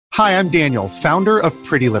Hi, I'm Daniel, founder of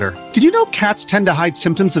Pretty Litter. Did you know cats tend to hide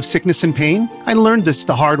symptoms of sickness and pain? I learned this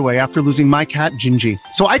the hard way after losing my cat, Gingy.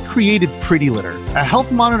 So I created Pretty Litter, a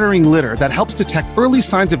health monitoring litter that helps detect early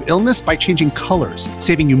signs of illness by changing colors,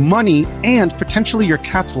 saving you money and potentially your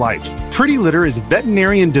cat's life. Pretty Litter is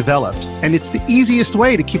veterinarian developed, and it's the easiest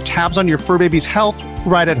way to keep tabs on your fur baby's health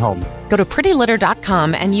right at home. Go to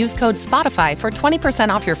prettylitter.com and use code SPOTIFY for 20%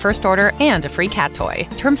 off your first order and a free cat toy.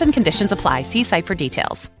 Terms and conditions apply. See site for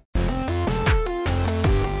details.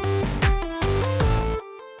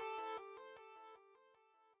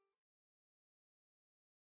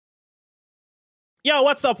 Yo,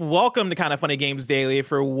 what's up? Welcome to Kind of Funny Games Daily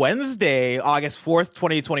for Wednesday, August 4th,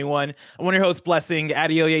 2021. I'm one of your hosts, Blessing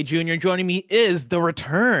Adeoye Jr. Joining me is the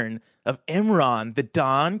return of Imran, the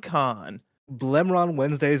Don Khan. Blemron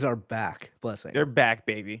Wednesdays are back, Blessing. They're back,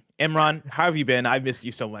 baby. Imran, how have you been? I've missed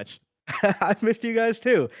you so much. I've missed you guys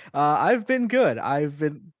too. I've been good.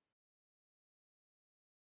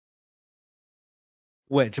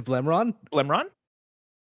 Which, Blemron? Blemron?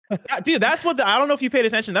 Yeah, dude, that's what I don't know if you paid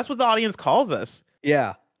attention. That's what the audience calls us.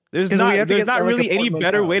 Yeah. There's not really any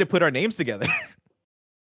better way to put our names together.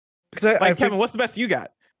 Kevin, what's the best you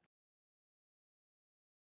got?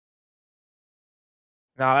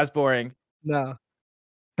 No, that's boring. No.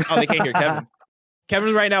 Oh, they can't hear Kevin.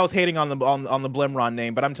 Kevin right now is hating on the Blemron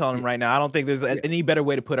name, but I'm telling him right now, I don't think there's any better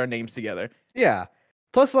way to put our names together. Yeah.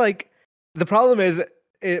 Plus, the problem is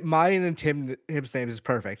mine and Tim's name is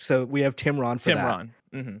perfect. So we have Timron for that. Timron.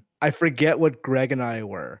 Mm-hmm. I forget what Greg and I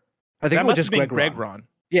were. I think that it was just Greg Ron.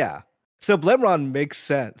 Yeah. So Blemron makes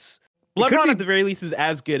sense. Blemron at the very least is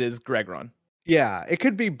as good as Greg Ron. Yeah. It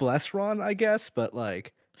could be Blessron, I guess, but I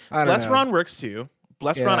don't know. Blessron works too.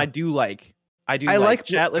 Blessron, I do like. I like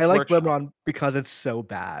Blemron because it's so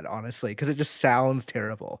bad, honestly, because it just sounds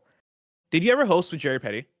terrible. Did you ever host with Jerry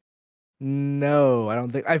Petty? No, I don't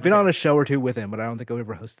think. I've been on a show or two with him, but I don't think we've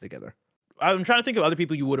ever hosted together. I'm trying to think of other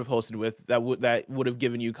people you would have hosted with that would have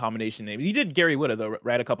given you combination names. You did Gary Whitta though,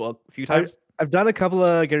 right? A few times. I've done a couple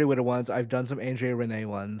of Gary Whitta ones. I've done some Andrea Renee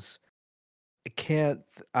ones. I can't.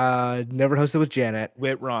 Never hosted with Janet.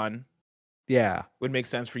 With Ron. Yeah, would make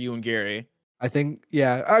sense for you and Gary. I think.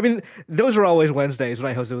 Yeah, I mean, those are always Wednesdays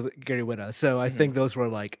when I hosted with Gary Whitta. So I think those were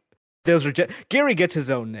Gary gets his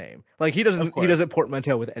own name. He doesn't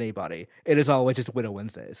portmanteau with anybody. It is always just Whitta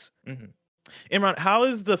Wednesdays. Mm-hmm. Imran, how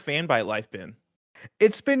has the fanbite life been?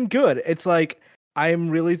 It's been good. It's I'm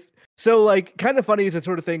really kind of funny is the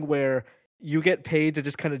sort of thing where you get paid to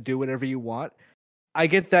just kind of do whatever you want. I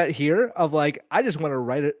get that here of I just want to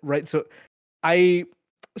write. For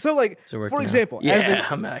example,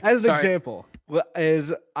 as an example,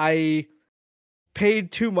 I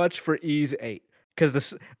paid too much for Ease 8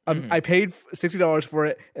 because I paid $60 for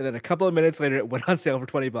it, and then a couple of minutes later it went on sale for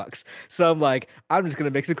 $20. So I'm just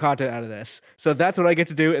gonna make some content out of this. So that's what I get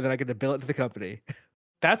to do, and then I get to bill it to the company.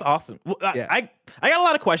 That's awesome. Well, yeah. I got a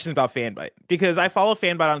lot of questions about Fanbyte because I follow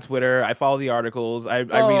Fanbyte on Twitter. I follow the articles. I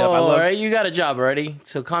read up. All right, you got a job already,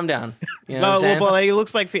 so calm down. You know what I'm saying? But it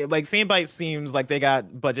looks like Fanbyte seems like they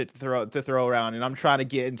got budget to throw around, and I'm trying to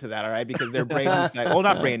get into that. All right, because they're brand new. Well,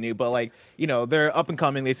 not brand new, but they're up and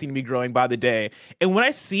coming. They seem to be growing by the day. And when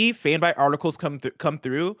I see Fanbyte articles come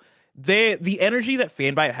through, the energy that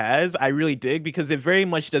Fanbyte has, I really dig because it very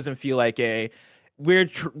much doesn't feel like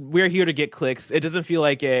we're here to get clicks. It doesn't feel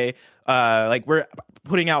like we're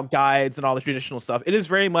putting out guides and all the traditional stuff. It is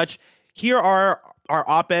very much, here are our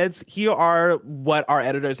op-eds. Here are what our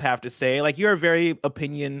editors have to say. Here are very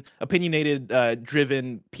opinionated,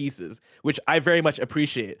 driven pieces, which I very much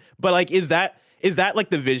appreciate. But is that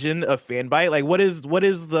the vision of Fanbyte? What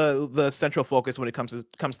is the central focus when it comes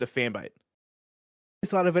to Fanbyte? I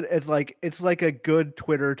thought of it as it's like a good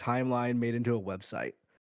Twitter timeline made into a website.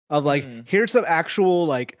 Of here's some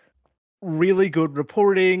actual really good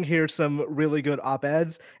reporting, here's some really good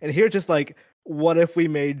op-eds, and here's just what if we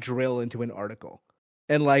made drill into an article?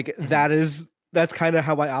 And that's kind of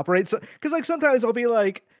how I operate. So because sometimes I'll be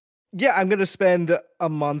yeah, I'm gonna spend a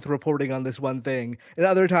month reporting on this one thing, and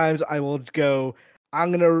other times I will go,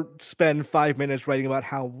 I'm gonna spend 5 minutes writing about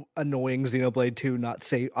how annoying Xenoblade 2 not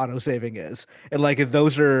auto-saving is. And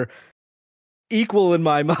those are equal in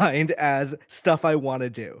my mind as stuff I want to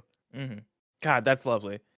do. Mm-hmm. God, that's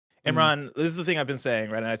lovely. Imran, this is the thing I've been saying,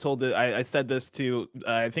 right? And I said this to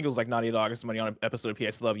I think it was Naughty Dog or somebody on an episode of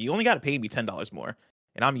PS Love. You only got to pay me $10 more,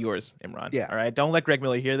 and I'm yours, Imran. Yeah. All right. Don't let Greg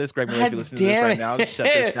Miller hear this. Greg Miller, if you're listening to this right now, shut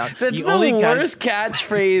this down. That's the worst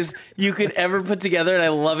catchphrase you could ever put together, and I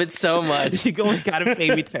love it so much. You only got to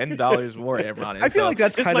pay me $10 more, Imran. I feel like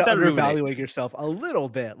that's kind of undervaluing yourself a little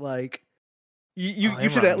bit. You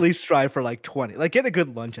should at least strive for 20. Get a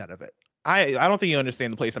good lunch out of it. I don't think you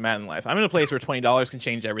understand the place I'm at in life. I'm in a place where $20 can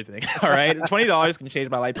change everything. All right, $20 can change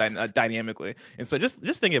my life dynamically. And so just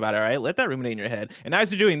think about it. All right, let that ruminate in your head. And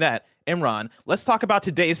as you're doing that, Imran, let's talk about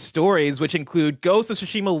today's stories, which include Ghost of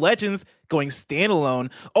Tsushima Legends going standalone,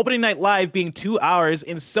 opening night live being 2 hours,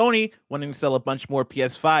 and Sony wanting to sell a bunch more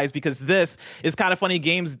PS5s, because this is Kind of Funny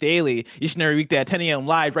Games Daily. Each and every weekday at 10 a.m.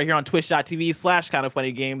 live right here on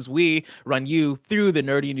twitch.tv/kindoffunnygames. We run you through the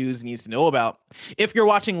nerdy news you need to know about. If you're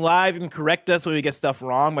watching live, you can correct us when we get stuff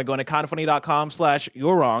wrong by going to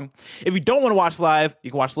kindoffunny.com/you're wrong. If you don't want to watch live, you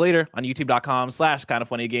can watch later on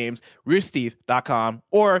youtube.com/kindoffunnygames, roosterteeth.com,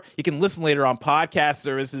 or you can listen later on podcast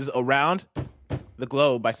services around the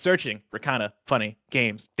globe by searching for Kinda Funny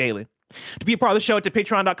Games Daily. To be a part of the show, to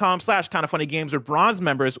patreon.com/kindoffunnygames, where bronze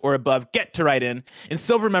members or above get to write in, and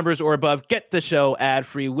silver members or above get the show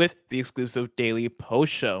ad-free with the exclusive daily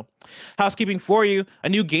post show. Housekeeping for you, a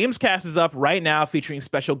new Gamescast is up right now featuring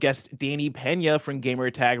special guest Danny Pena from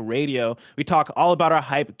Gamertag Radio. We talk all about our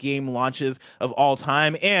hype game launches of all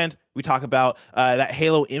time, and we talk about that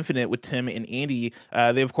Halo Infinite with Tim and Andy.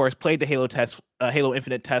 They, of course, played the Halo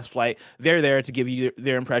Infinite test flight. They're there to give you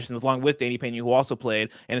their impressions along with Danny Pena, who also played,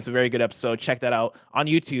 and it's a very good episode. Check that out on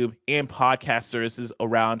YouTube and podcast services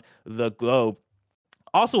around the globe.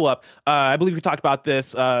 Also up, I believe we talked about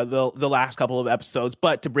this the last couple of episodes,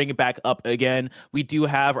 but to bring it back up again, we do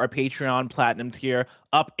have our Patreon Platinum tier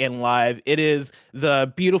up and live. It is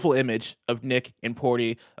the beautiful image of Nick and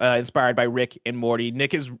Porty, inspired by Rick and Morty.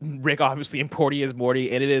 Nick is Rick, obviously, and Porty is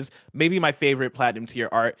Morty, and it is maybe my favorite Platinum tier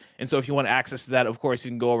art. And so if you want access to that, of course,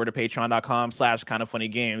 you can go over to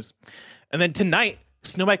patreon.com/kindoffunnygames. And then tonight,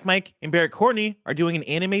 Snowbike Mike and Barrett Courtney are doing an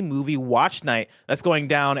anime movie watch night that's going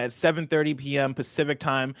down at 7:30 p.m. Pacific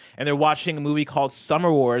time, and they're watching a movie called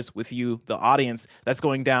Summer Wars with you, the audience. That's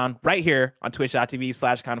going down right here on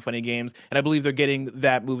twitch.tv/kindoffunnygames, and I believe they're getting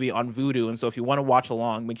that movie on Vudu, and so if you want to watch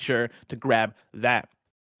along, make sure to grab that.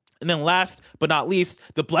 And then last but not least,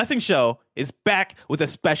 The Blessing Show is back with a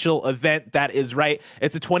special event. That is right.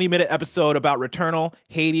 It's a 20-minute episode about Returnal,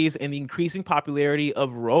 Hades, and the increasing popularity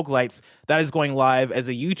of roguelites. That is going live as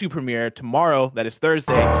a YouTube premiere tomorrow, that is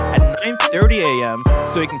Thursday, at 9:30 a.m.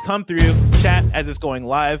 So you can come through, chat as it's going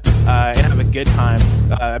live, and have a good time.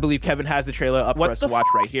 I believe Kevin has the trailer up for us to watch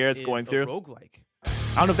right here. It's going through. Roguelike? I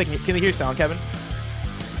don't know if they can they hear sound, Kevin?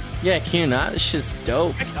 Yeah, can you not? It's just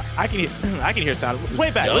dope. I can hear sound. Play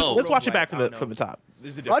it back. Let's watch it back from the top.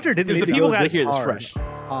 Roger didn't need the to people go gotta this hear this hard fresh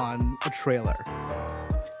on a trailer.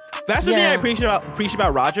 That's the thing I appreciate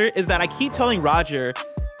about Roger, is that I keep telling Roger,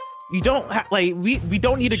 you don't we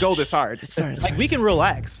don't need to go this hard. We can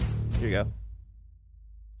relax. Here you go.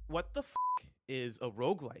 What the is a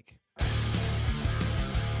roguelike?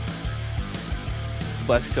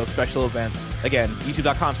 Blessed Show special event. Again,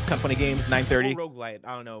 youtube.com/kindoffunnygames, 9:30. Roguelite.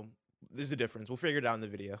 I don't know. There's a difference. We'll figure it out in the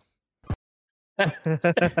video.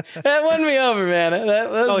 That won me over, man.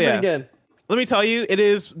 That was pretty good. Let me tell you, it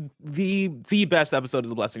is the best episode of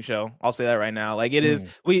The Blessing Show. I'll say that right now. Like, it is,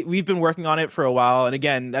 we've been working on it for a while. And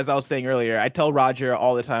again, as I was saying earlier, I tell Roger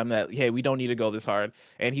all the time that, hey, we don't need to go this hard.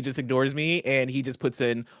 And he just ignores me, and he just puts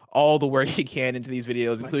in all the work he can into these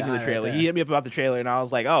videos, including the trailer. He hit me up about the trailer, and I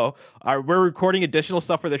was like, oh, we're recording additional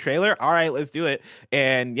stuff for the trailer? All right, let's do it.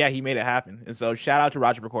 And yeah, he made it happen. And so shout out to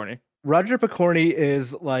Roger Picorni. Roger Picorni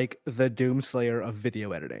is like the Doomslayer of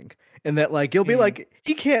video editing, and that like you'll be like,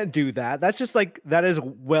 he can't do that. That's just like, that is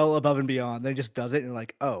well above and beyond. Then he just does it, and you're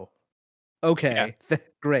like, oh, okay,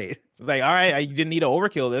 great. It's like, all right, I didn't need to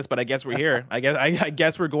overkill this, but I guess we're here. I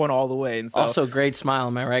guess we're going all the way. And so, also, great smile,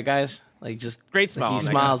 am I right, guys? Like, just great smile. Like, he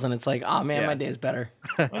smiles, and it's like, oh man, my day is better.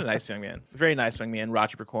 What a nice young man. Very nice young man,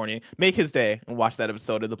 Roger Picorni. Make his day and watch that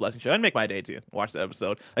episode of The Blessing Show, and make my day too. Watch that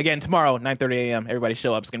episode again tomorrow, 9:30 a.m. Everybody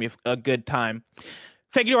show up. It's gonna be a good time.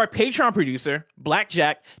 Thank you to our Patreon producer,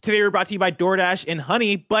 Blackjack. Today we're brought to you by DoorDash and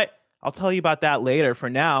Honey, but I'll tell you about that later. For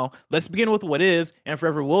now, let's begin with what is and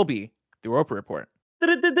forever will be the Roper Report.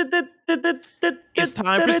 It's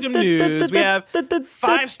time for some news. We have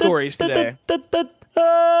 5 stories today.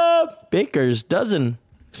 Baker's dozen.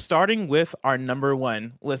 Starting with our number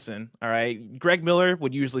 1. Listen, all right. Greg Miller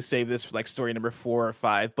would usually save this for like story number 4 or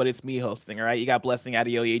 5, but it's me hosting, all right? You got Blessing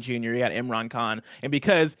Adeoye Jr., you got Imran Khan, and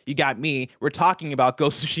because you got me, we're talking about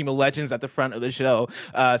Ghost of Tsushima Legends at the front of the show.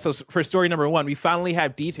 So for story number 1, we finally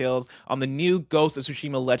have details on the new Ghost of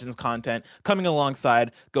Tsushima Legends content coming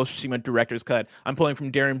alongside Ghost of Tsushima Director's Cut. I'm pulling from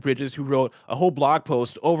Darren Bridges, who wrote a whole blog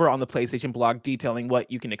post over on the PlayStation blog detailing what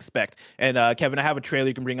you can expect. And Kevin, I have a trailer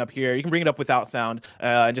you can bring up here. You can bring it up without sound.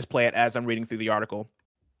 And just play it as I'm reading through the article.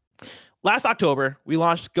 Last October, we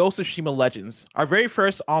launched Ghost of Tsushima Legends, our very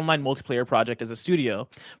first online multiplayer project as a studio,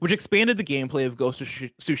 which expanded the gameplay of Ghost of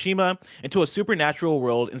Tsushima into a supernatural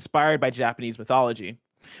world inspired by Japanese mythology.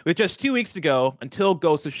 With just 2 weeks to go until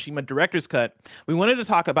Ghost of Tsushima Director's Cut, we wanted to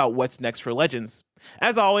talk about what's next for Legends.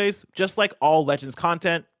 As always, just like all Legends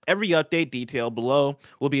content, every update detailed below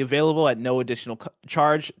will be available at no additional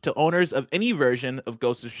charge to owners of any version of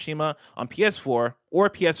Ghost of Tsushima on PS4 or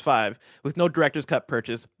PS5, with no Director's Cut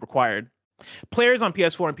purchase required. Players on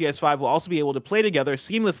PS4 and PS5 will also be able to play together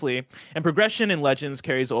seamlessly, and progression in Legends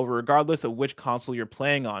carries over regardless of which console you're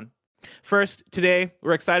playing on. First, today,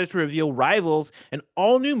 we're excited to reveal Rivals, an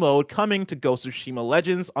all-new mode coming to Ghost of Tsushima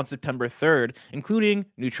Legends on September 3rd, including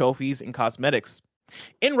new trophies and cosmetics.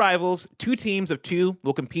 In Rivals, 2 teams of 2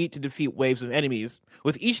 will compete to defeat waves of enemies.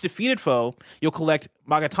 With each defeated foe, you'll collect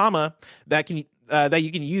Magatama that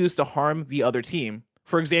you can use to harm the other team.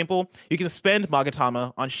 For example, you can spend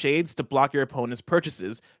Magatama on shades to block your opponent's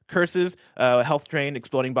purchases, curses, health drain,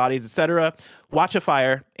 exploding bodies, etc., watch a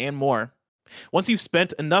fire, and more. Once you've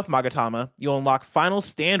spent enough Magatama, you'll unlock final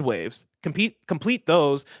stand waves. Complete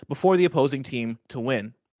those before the opposing team to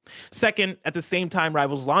win. Second, at the same time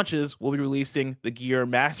Rivals launches, we'll be releasing the Gear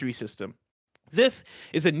Mastery System. This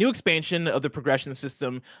is a new expansion of the progression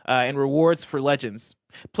system and rewards for Legends.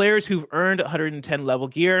 Players who've earned 110 level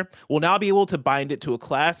gear will now be able to bind it to a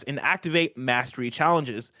class and activate mastery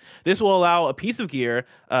challenges. This will allow a piece of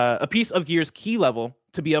gear's key level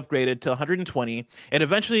to be upgraded to 120 and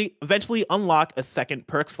eventually unlock a second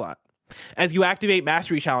perk slot. As you activate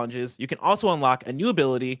mastery challenges, you can also unlock a new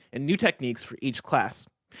ability and new techniques for each class.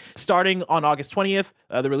 Starting on August 20th,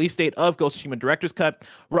 the release date of Ghost of Tsushima Director's Cut,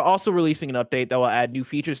 we're also releasing an update that will add new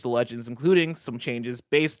features to Legends, including some changes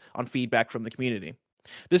based on feedback from the community.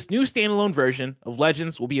 This new standalone version of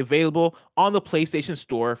Legends will be available on the PlayStation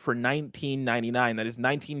Store for $19.99. That is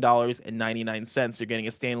 $19.99. You're getting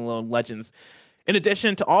a standalone Legends. In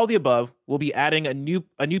addition to all the above, we'll be adding a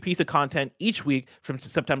new piece of content each week from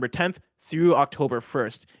September 10th through October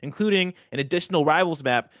 1st, including an additional Rivals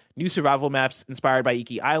map, new survival maps inspired by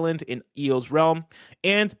Iki Island in Io's Realm,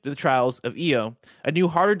 and the Trials of Io, a new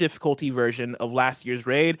harder difficulty version of last year's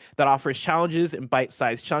raid that offers challenges in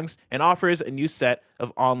bite-sized chunks and offers a new set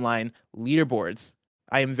of online leaderboards.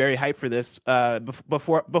 I am very hyped for this.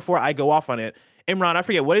 Before I go off on it, Imran, I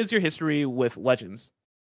forget, what is your history with Legends?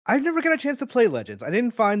 I've never got a chance to play Legends. I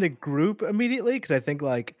didn't find a group immediately because I think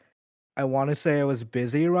I want to say I was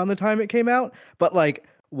busy around the time it came out, but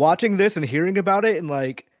watching this and hearing about it and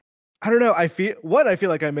I don't know, I feel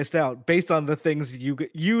like I missed out based on the things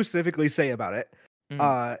you specifically say about it.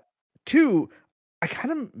 Mm-hmm. 2, I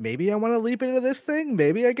kind of maybe I want to leap into this thing.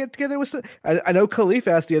 Maybe I get together with I know Khalif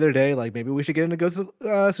asked the other day maybe we should get into Ghost of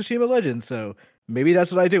Tsushima Legends, so maybe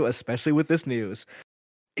that's what I do, especially with this news.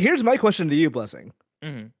 Here's my question to you, Blessing.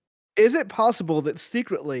 Mm-hmm. Is it possible that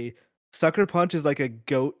secretly Sucker Punch is a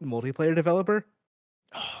GOAT multiplayer developer?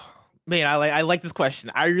 Oh, man, I like this question.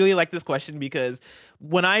 I really like this question because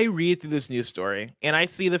when I read through this news story and I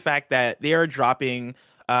see the fact that they are dropping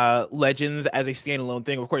Legends as a standalone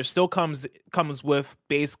thing, of course, it still comes with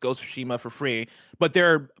base Ghost of Tsushima for free, but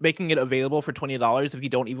they're making it available for $20 if you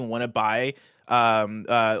don't even want to buy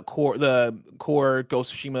the core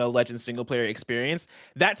Ghost of Tsushima Legends single player experience.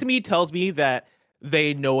 That to me tells me that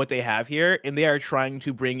they know what they have here, and they are trying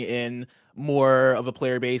to bring in more of a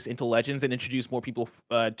player base into Legends and introduce more people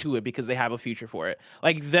to it because they have a future for it.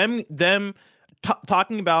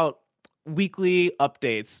 Talking about weekly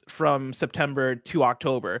updates from September to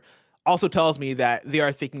October also tells me that they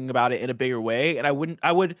are thinking about it in a bigger way. And I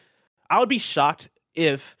would be shocked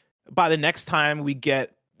if by the next time we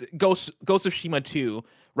get Ghost of Tsushima 2,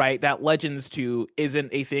 right, that Legends 2 isn't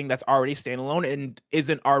a thing that's already standalone and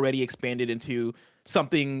isn't already expanded into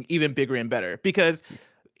something even bigger and better. Because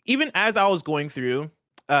even as I was going through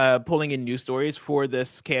pulling in news stories for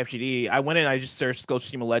this KFGD, I went and I just searched Ghost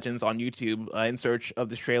of Tsushima Legends on YouTube in search of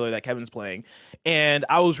this trailer that Kevin's playing, and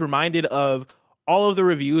I was reminded of all of the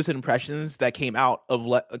reviews and impressions that came out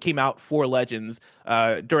for Legends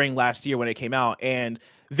during last year when it came out, and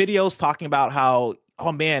videos talking about how,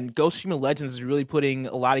 oh man, Ghost of Tsushima Legends is really putting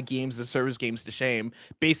a lot of games as service games to shame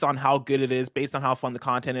based on how good it is, based on how fun the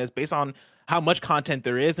content is, based on how much content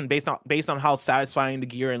there is, and based on how satisfying the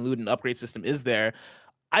gear and loot and upgrade system is there.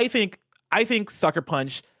 I think Sucker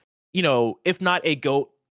Punch, if not a GOAT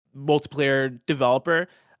multiplayer developer,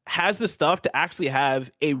 has the stuff to actually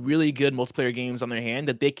have a really good multiplayer games on their hand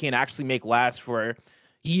that they can actually make last for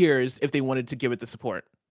years if they wanted to give it the support.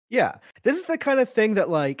 Yeah, this is the kind of thing that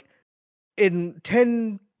in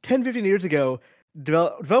 10, 15 years ago,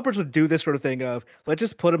 developers would do this sort of thing of let's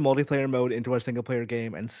just put a multiplayer mode into our single player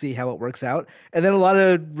game and see how it works out. And then a lot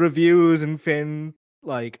of reviews and fan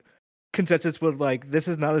like consensus would like this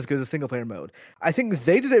is not as good as a single player mode. I think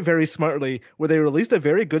they did it very smartly where they released a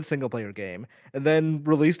very good single player game and then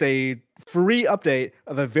released a free update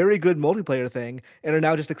of a very good multiplayer thing and are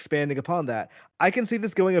now just expanding upon that. I can see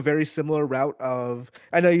this going a very similar route of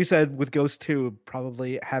I know you said with Ghost 2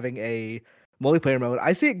 probably having a multiplayer mode.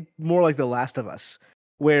 I see it more like The Last of Us,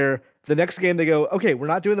 where the next game they go, okay, we're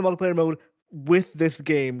not doing the multiplayer mode with this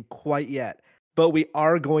game quite yet, but we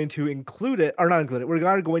are going to include it, or not include it,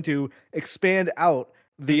 we're going to expand out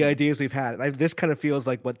the ideas we've had. And this kind of feels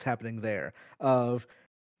like what's happening there of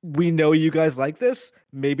we know you guys like this.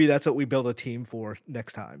 Maybe that's what we build a team for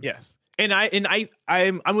next time. Yes.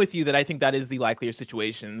 I'm with you that I think that is the likelier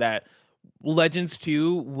situation, that Legends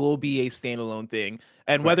 2 will be a standalone thing.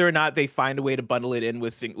 And whether or not they find a way to bundle it in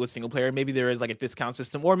with single player, maybe there is like a discount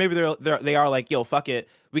system, or maybe they are like, yo, fuck it,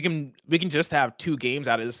 we can just have 2 games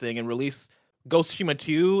out of this thing and release Ghost of Tsushima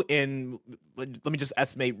 2 in, let me just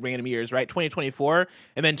estimate random years, right? 2024,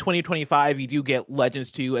 and then 2025 you do get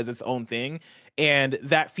Legends 2 as its own thing, and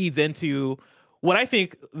that feeds into what I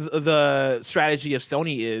think the strategy of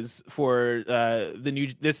Sony is for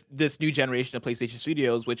this new generation of PlayStation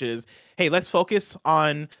Studios, which is, hey, let's focus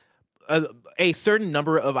on a certain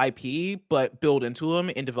number of IP, but build into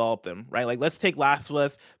them and develop them, right? Like, let's take Last of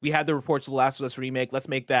Us. We had the reports of the Last of Us remake. Let's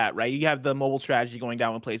make that, right? You have the mobile strategy going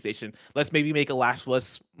down with PlayStation. Let's maybe make a Last of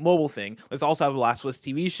Us mobile thing. Let's also have a Last of Us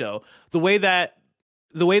TV show. The way that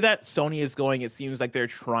Sony is going, it seems like they're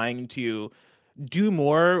trying to do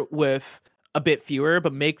more with a bit fewer,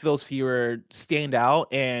 but make those fewer stand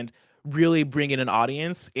out and really bring in an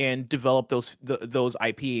audience and develop those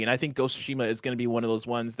IP. And I think Ghost of Tsushima is going to be one of those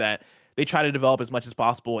ones that they try to develop as much as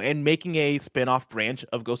possible. And making a spin-off branch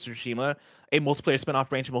of Ghost of Tsushima, a multiplayer spin-off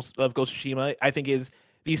branch of Ghost of Tsushima, I think is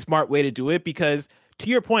the smart way to do it, because to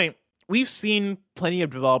your point, we've seen plenty of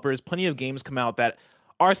developers, plenty of games come out that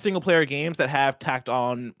are single-player games that have tacked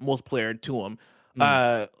on multiplayer to them.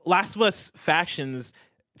 Last of Us Factions,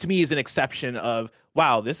 to me, is an exception of,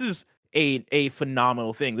 wow, this is a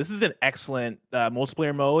phenomenal thing. This is an excellent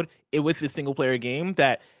multiplayer mode with the single player game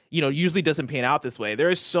that, you know, usually doesn't pan out this way. There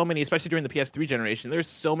is so many, especially during the PS3 generation, there's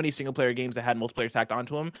so many single player games that had multiplayer tacked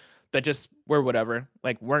onto them that just were whatever,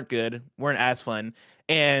 like weren't good, weren't as fun.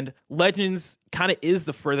 And Legends kind of is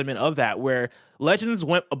the furtherment of that, where Legends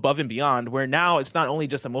went above and beyond, where now it's not only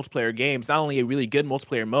just a multiplayer game, it's not only a really good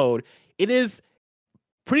multiplayer mode, it is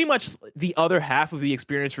pretty much the other half of the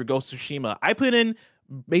experience for Ghost of Tsushima. I put in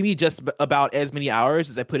maybe just about as many hours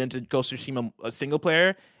as I put into Ghost of Tsushima single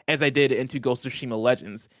player as I did into Ghost of Tsushima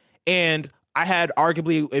Legends. And I had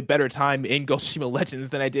arguably a better time in Ghost of Tsushima Legends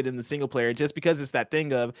than I did in the single player, just because it's that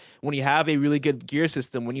thing of when you have a really good gear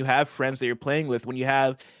system, when you have friends that you're playing with, when you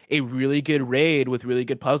have a really good raid with really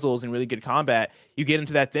good puzzles and really good combat, you get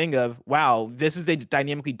into that thing of, wow, this is a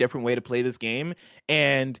dynamically different way to play this game.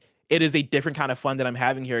 And it is a different kind of fun that I'm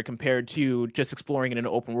having here compared to just exploring in an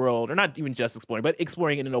open world, or not even just exploring, but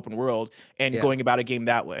exploring in an open world and going about a game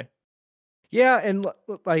that way. Yeah, and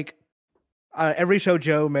like every show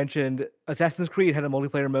Joe mentioned, Assassin's Creed had a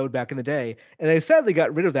multiplayer mode back in the day, and they sadly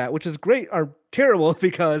got rid of that, which is great or terrible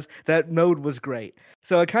because that mode was great.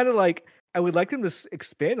 So I would like them to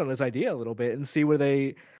expand on this idea a little bit and see where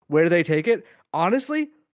they take it. Honestly,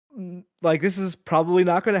 like, this is probably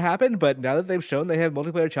not going to happen, but now that they've shown they have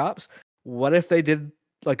multiplayer chops, what if they did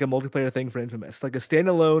like a multiplayer thing for Infamous, like a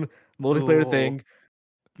standalone multiplayer thing?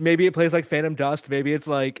 Maybe it plays like Phantom Dust. Maybe it's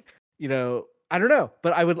like, you know, I don't know,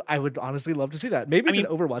 but I would honestly love to see that. Maybe it's an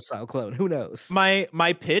Overwatch style clone. Who knows?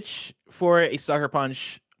 My pitch for a Sucker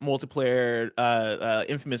Punch multiplayer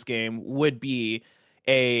Infamous game would be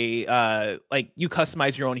like, you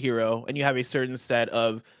customize your own hero and you have a certain set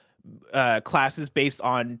of classes based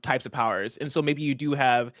on types of powers. And so maybe you do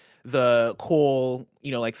have the coal,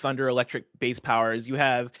 you know, like thunder, electric base powers. You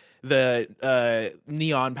have the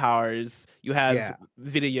neon powers. You have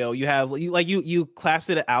video. You have you class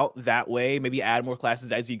it out that way. Maybe add more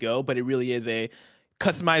classes as you go. But it really is a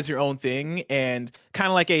customize your own thing, and kind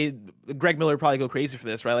of like Greg Miller would probably go crazy for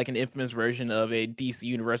this, right? Like an Infamous version of a DC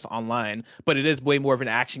Universe Online, but it is way more of an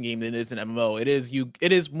action game than it is an MMO.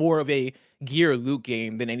 It is more of a gear loot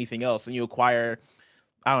game than anything else, and you acquire,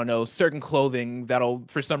 I don't know, certain clothing that'll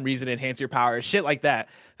for some reason enhance your powers, shit like that,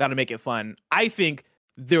 that'll make it fun. I think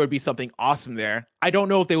there would be something awesome there. I don't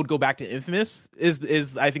know if they would go back to Infamous,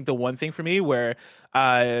 is I think the one thing for me where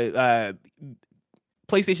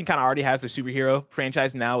PlayStation kind of already has their superhero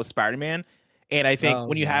franchise now with Spider-Man. And I think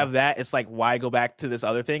when you have that, it's like, why go back to this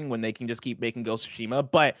other thing when they can just keep making Ghost of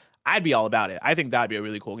Tsushima? But I'd be all about it. I think that'd be a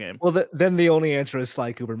really cool game. Well, then the only answer is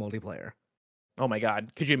Sly Cooper multiplayer. Oh my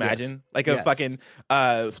god, could you imagine like a Yes. fucking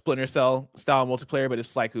Splinter Cell style multiplayer, but it's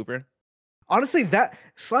Sly Cooper? Honestly, that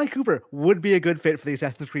Sly Cooper would be a good fit for the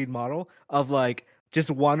Assassin's Creed model of like just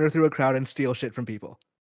wander through a crowd and steal shit from people.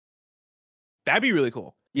 That'd be really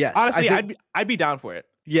cool. Yes, Honestly, I'd be down for it.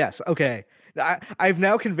 Yes. Okay. I've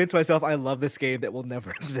now convinced myself I love this game that will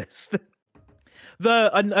never exist.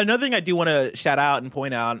 Another thing I do want to shout out and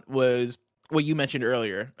point out was what you mentioned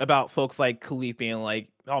earlier about folks like Khalif being like,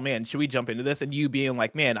 "Oh man, should we jump into this?" And you being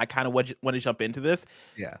like, "Man, I kind of want to jump into this."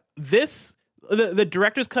 Yeah. The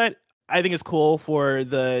director's cut, I think, is cool for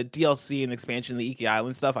the DLC and expansion, the Iki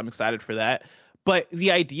Island stuff. I'm excited for that. But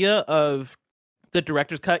the idea of the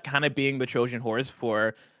director's cut kind of being the Trojan horse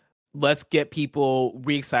for let's get people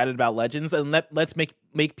re-excited about Legends, and let's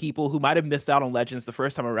make people who might have missed out on Legends the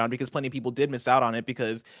first time around, because plenty of people did miss out on it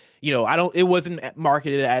because, you know, it wasn't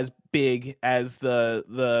marketed as big as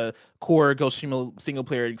the core Ghost of Tsushima single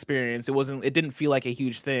player experience. It didn't feel like a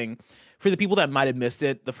huge thing. For the people that might have missed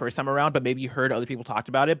it the first time around, but maybe heard other people talked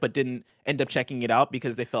about it, but didn't end up checking it out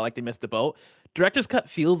because they felt like they missed the boat, Director's Cut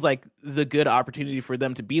feels like the good opportunity for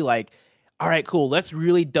them to be like, all right, cool, let's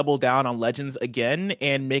really double down on Legends again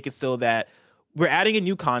and make it so that we're adding in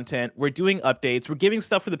new content, we're doing updates, we're giving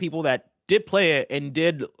stuff for the people that did play it and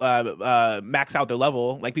did max out their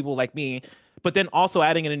level, like people like me, but then also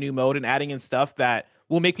adding in a new mode and adding in stuff that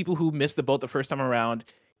will make people who missed the boat the first time around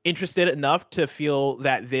interested enough to feel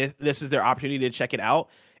that this is their opportunity to check it out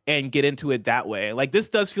and get into it that way. Like, this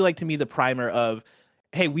does feel like to me the primer of,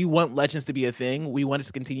 hey, we want Legends to be a thing. We want it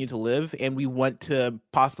to continue to live, and we want to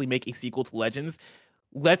possibly make a sequel to Legends.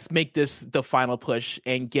 Let's make this the final push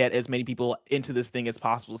and get as many people into this thing as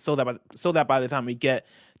possible, so that by the time we get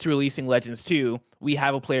to releasing Legends 2, we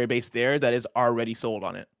have a player base there that is already sold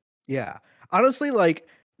on it. Yeah. Honestly, like,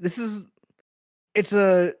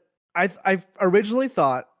 I've originally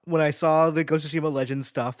thought when I saw the Ghost of Tsushima Legends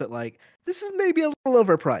stuff that, like, this is maybe a little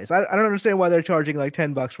overpriced. I don't understand why they're charging like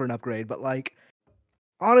 $10 for an upgrade, but like,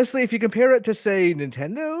 honestly, if you compare it to, say,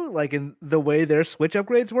 Nintendo, like in the way their Switch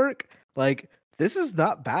upgrades work, like, this is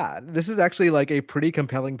not bad. This is actually like a pretty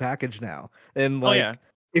compelling package now. And like,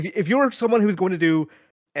 if you're someone who's going to do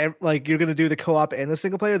like, you're going to do the co-op and the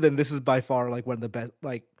single player, then this is by far like one of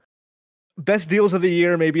the best deals of the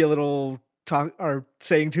year. Maybe a little or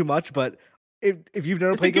saying too much, but if you've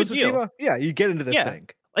never played Ghost of Tsushima, yeah, you get into this thing.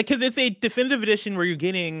 Like, because it's a definitive edition where you're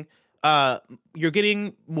getting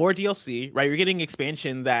more DLC, right? You're getting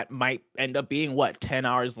expansion that might end up being 10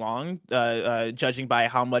 hours long, judging by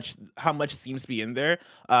how much seems to be in there,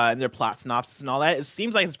 and their plot synopsis and all that. It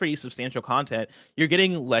seems like it's pretty substantial content. You're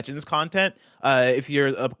getting Legends content. If you're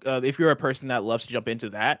a person that loves to jump into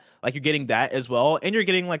that, like, you're getting that as well, and you're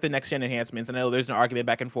getting like the next gen enhancements. And I know there's an argument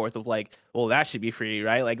back and forth of like, well, that should be free,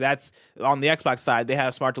 right? Like, that's on the Xbox side. They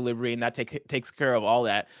have smart delivery, and that takes care of all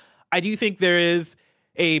that. I do think there is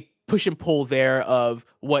a push and pull there of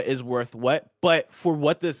what is worth what, but for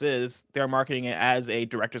what this is, they're marketing it as a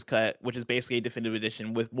director's cut, which is basically a definitive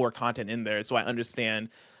edition with more content in there. So I understand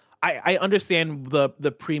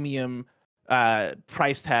the premium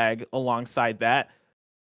price tag alongside that.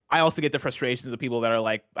 I also get the frustrations of people that are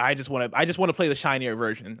like, I just want to play the shinier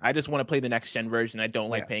version. I just want to play the next gen version. I don't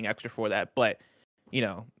like paying extra for that. But, you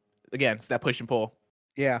know, again, it's that push and pull.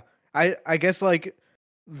 Yeah. I guess like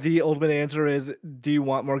the ultimate answer is, do you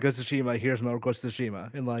want more Ghost of Tsushima? Here's more Ghost of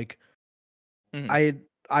Tsushima. And like,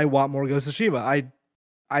 I want more Ghost of Tsushima.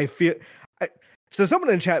 I feel so someone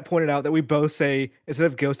in chat pointed out that we both say, instead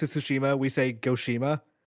of Ghost of Tsushima, we say Goshima.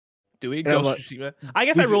 Do we? Ghost of Tsushima? I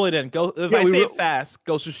guess I roll it in. I say it fast,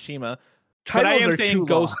 Ghost of Tsushima. But I am saying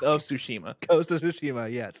Ghost of Tsushima. Ghost of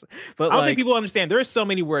Tsushima, yes. But I don't think people understand. There are so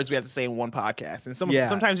many words we have to say in one podcast, and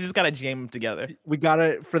sometimes you just gotta jam them together. We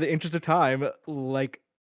gotta, for the interest of time, like,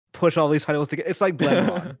 push all these titles together. It's like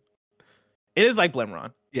Blemron. It is like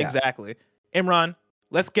Blemron. Yeah. Exactly. Imran,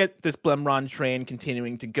 let's get this Blemron train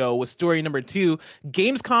continuing to go with story number 2.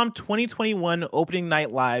 Gamescom 2021 opening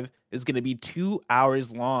night live is going to be 2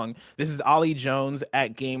 hours long. This is Ollie Jones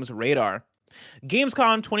at Games Radar.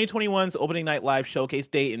 Gamescom 2021's opening night live showcase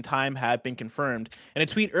date and time have been confirmed. In a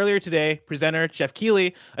tweet earlier today, presenter Jeff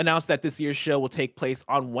Keighley announced that this year's show will take place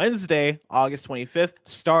on Wednesday, August 25th,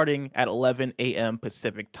 starting at 11 a.m.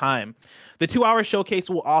 Pacific time. The 2-hour showcase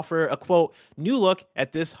will offer a, quote, new look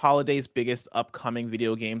at this holiday's biggest upcoming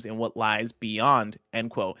video games and what lies beyond, end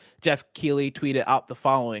quote. Jeff Keighley tweeted out the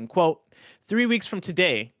following, quote, 3 weeks from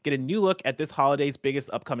today, get a new look at this holiday's biggest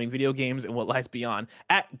upcoming video games and what lies beyond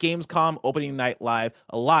at Gamescom opening night live,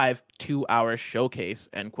 a live 2-hour showcase,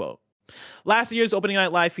 end quote. Last year's opening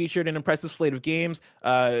night live featured an impressive slate of games,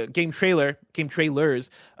 game trailers.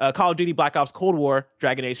 Call of Duty Black Ops Cold War,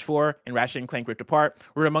 Dragon Age 4, and Ratchet & Clank Rift Apart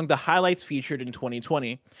were among the highlights featured in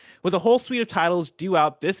 2020. With a whole suite of titles due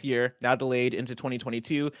out this year, now delayed into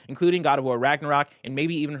 2022, including God of War Ragnarok and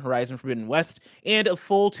maybe even Horizon Forbidden West, and a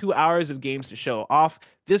full 2 hours of games to show off,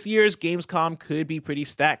 this year's Gamescom could be pretty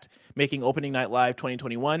stacked, making Opening Night Live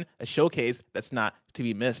 2021 a showcase that's not to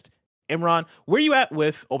be missed. Imran, where are you at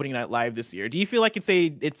with Opening Night Live this year? Do you feel like it's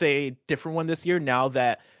a different one this year now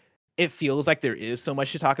that it feels like there is so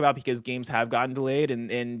much to talk about because games have gotten delayed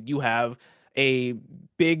and you have a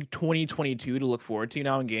big 2022 to look forward to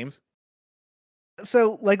now in games?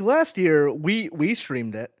 So like last year we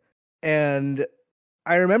streamed it, and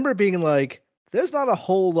I remember being like, there's not a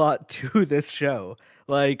whole lot to this show.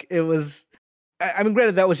 Like it was, I mean,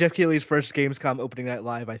 granted that was Jeff Keighley's first Gamescom Opening Night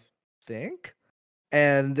Live, I think,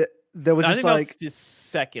 and there was I just think like that was his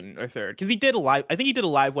second or third because he did a live. I think he did a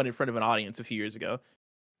live one in front of an audience a few years ago.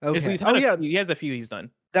 okay. So he's Oh yeah, he has a few he's done.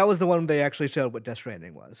 that was the one they actually showed what Death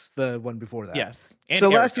Stranding was. The one before that. Yes. And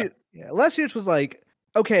So Erica. last year's was like,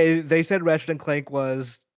 okay, they said Ratchet and Clank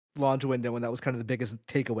was launch window, and that was kind of the biggest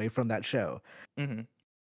takeaway from that show. Mm-hmm.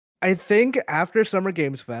 I think after Summer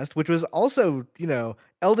Games Fest, which was also,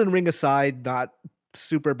 Elden Ring aside, not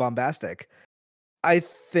super bombastic, I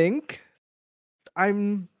think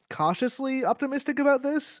I'm cautiously optimistic about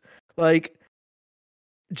this. Like,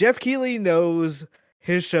 Jeff Keighley knows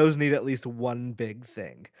his shows need at least one big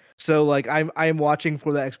thing. So like I'm watching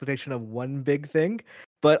for the expectation of one big thing.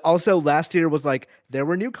 But also last year was like there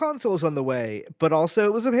were new consoles on the way, but also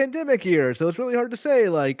it was a pandemic year, so it's really hard to say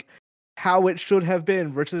like how it should have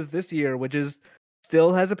been versus this year, which is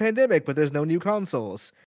still has a pandemic, but there's no new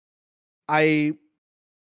consoles. If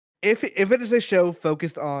it is a show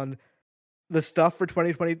focused on the stuff for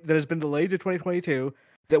 2020 that has been delayed to 2022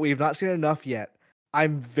 that we have not seen enough yet, I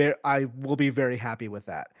will be very happy with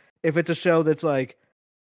that. If it's a show that's like,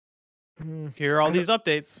 Here are all these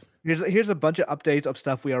updates. here's a bunch of updates of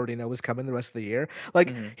stuff we already know is coming the rest of the year.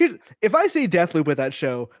 Like, if I see Deathloop with that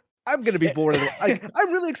show, I'm gonna be bored of it.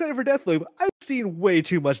 I'm really excited for Deathloop. I've seen way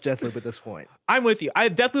too much Deathloop at this point. I'm with you.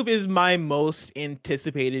 Deathloop is my most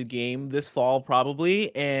anticipated game this fall,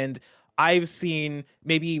 probably, and I've seen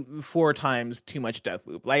maybe 4 times too much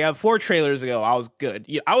Deathloop. Like 4 trailers ago, I was good.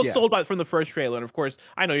 I was sold from the first trailer, and of course,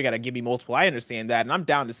 I know you gotta give me multiple. I understand that, and I'm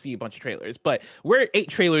down to see a bunch of trailers. But we're 8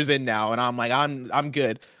 trailers in now, and I'm like, I'm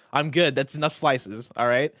good. I'm good. That's enough slices. All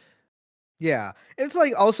right. Yeah, it's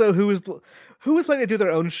like also who is planning to do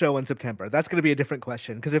their own show in September? That's going to be a different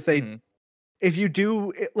question because if you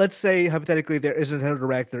do, let's say hypothetically there is a Nintendo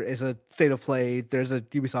Direct, there is a State of Play, there's a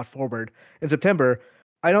Ubisoft Forward in September.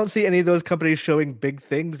 I don't see any of those companies showing big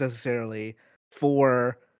things necessarily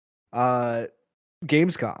for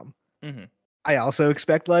Gamescom. I also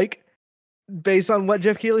expect, like, based on what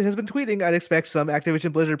Jeff Keighley has been tweeting, I'd expect some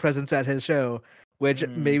Activision Blizzard presence at his show, which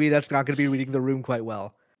maybe that's not going to be reading the room quite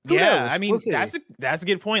well. Who knows? I mean, We'll that's a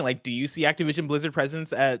good point. Like, do you see Activision Blizzard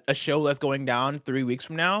presence at a show that's going down 3 weeks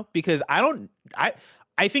from now? Because I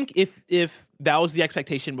think if that was the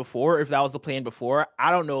expectation before, if that was the plan before,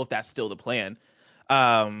 I don't know if that's still the plan.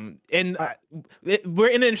 We're in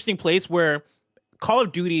an interesting place where Call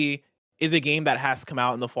of Duty is a game that has to come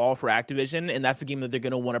out in the fall for Activision, and that's a game that they're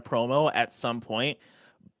going to want to promo at some point.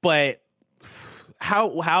 But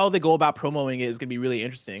how they go about promoting it is going to be really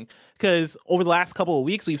interesting, because over the last couple of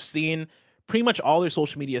weeks, we've seen pretty much all their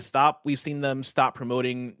social media stop. We've seen them stop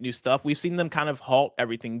promoting new stuff. We've seen them kind of halt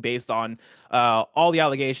everything based on all the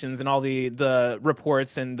allegations and all the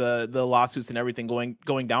reports and the lawsuits and everything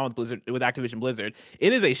going down with Activision Blizzard.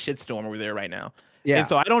 It is a shitstorm over there right now. Yeah. And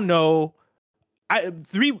so I don't know.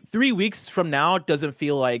 3 weeks from now doesn't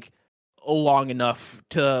feel like long enough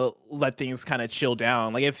to let things kind of chill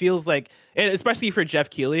down. Like, it feels like, and especially for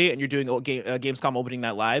Jeff Keighley, and you're doing Gamescom Opening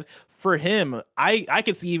Night Live for him, I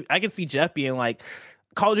could see Jeff being like,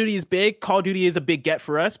 Call of Duty is big. Call of Duty is a big get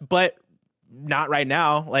for us, but not right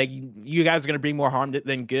now. Like, you guys are going to bring more harm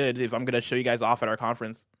than good if I'm going to show you guys off at our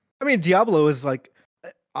conference. I mean, Diablo is like,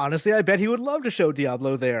 honestly, I bet he would love to show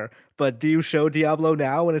Diablo there. But do you show Diablo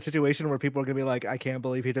now in a situation where people are going to be like, I can't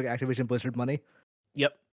believe he took Activision Blizzard money?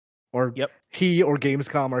 Yep. Or he or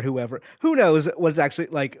Gamescom or whoever. Who knows what's actually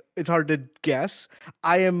like? It's hard to guess.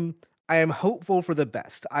 I am hopeful for the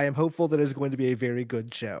best. I am hopeful that it's going to be a very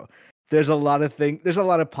good show. There's a lot of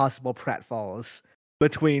possible pratfalls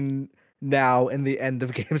between now and the end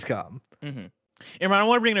of Gamescom. Imran, I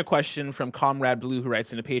want to bring in a question from Comrade Blue, who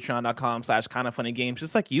writes into patreon.com/kindoffunnygames,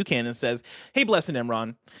 just like you can, and says, "Hey, Blessed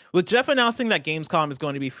Imran, with Jeff announcing that Gamescom is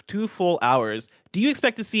going to be 2 full hours, do you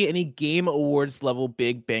expect to see any Game Awards level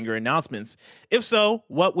big banger announcements? If so,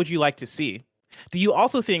 what would you like to see? Do you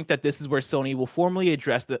also think that this is where Sony will formally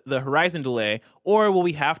address the Horizon delay, or will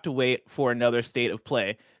we have to wait for another state of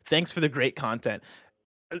play? Thanks for the great content."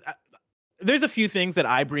 There's a few things that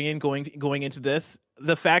I bring in going into this.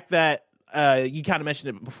 The fact that you kind of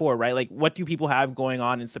mentioned it before, right? Like, what do people have going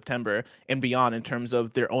on in September and beyond in terms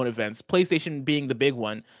of their own events? PlayStation being the big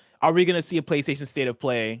one. Are we going to see a PlayStation State of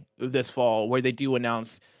Play this fall where they do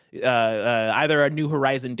announce either a new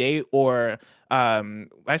Horizon date or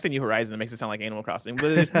I say New Horizon, it makes it sound like Animal Crossing,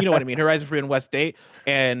 but you know what I mean, Horizon Forbidden West date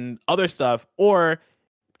and other stuff? Or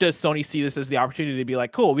does Sony see this as the opportunity to be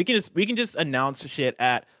like, cool, we can just announce shit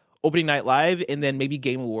at opening night live, and then maybe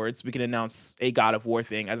Game Awards we can announce a God of War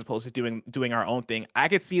thing as opposed to doing our own thing? I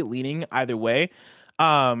could see it leaning either way,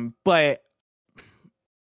 but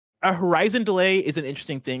a Horizon delay is an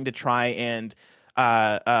interesting thing to try and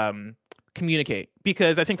communicate,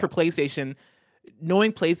 because I think for PlayStation,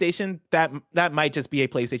 knowing PlayStation, that might just be a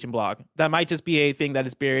PlayStation blog. That might just be a thing that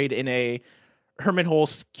is buried in a Herman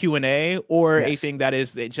Holst Q&A, or a thing that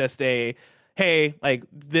is just a, hey, like,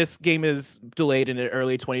 this game is delayed in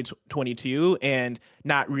early 2022 and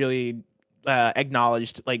not really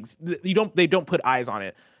acknowledged. Like, they don't put eyes on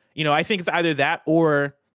it. You know, I think it's either that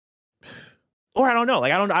or I don't know.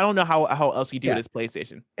 Like, I don't know how else you do it as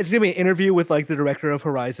PlayStation. It's gonna be an interview with like the director of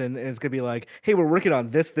Horizon, and it's gonna be like, "Hey, we're working on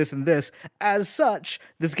this, this, and this. As such,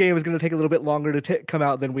 this game is gonna take a little bit longer to come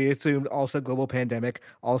out than we assumed. Also, global pandemic.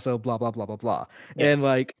 Also, blah blah blah blah blah." Yes. And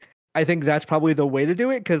like, I think that's probably the way to do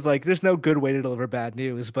it, because like, there's no good way to deliver bad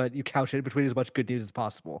news, but you couch it between as much good news as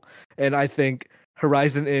possible. And I think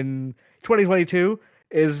Horizon in 2022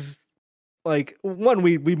 is like, one,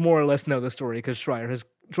 we more or less know the story because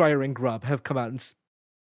Schreier and Grubb have come out and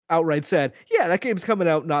outright said, yeah, that game's coming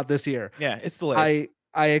out not this year. Yeah, it's delayed.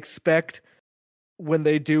 I expect when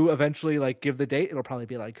they do eventually like give the date, it'll probably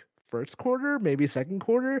be like first quarter, maybe second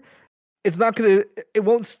quarter. It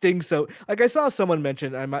won't sting. So like, I saw someone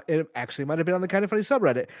mention, it actually might have been on the Kind of Funny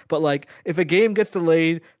subreddit, but like, if a game gets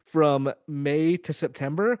delayed from May to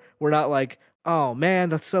September, we're not like, oh man,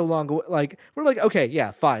 that's so long. Like, we're like, okay,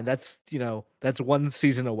 yeah, fine. That's one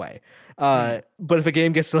season away. But if a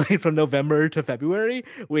game gets delayed from November to February,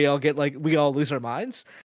 we all lose our minds.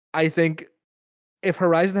 I think if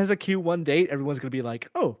Horizon has a Q1 date, everyone's gonna be like,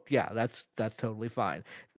 oh yeah, that's totally fine.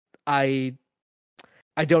 I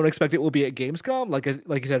don't expect it will be at Gamescom. Like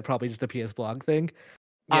you said, probably just a PS Blog thing.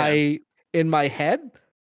 Yeah. In my head,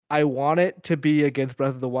 I want it to be against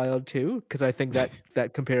Breath of the Wild 2, because I think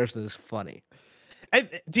that comparison is funny.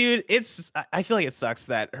 Dude, I feel like it sucks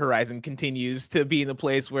that Horizon continues to be in the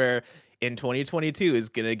place where in 2022 is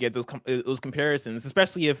gonna get those comparisons,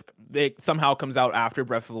 especially if it somehow comes out after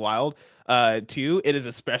Breath of the Wild 2. It is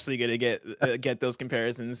especially gonna get those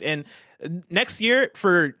comparisons. And next year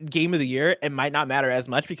for Game of the Year, it might not matter as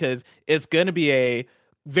much because it's gonna be a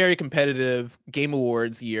very competitive Game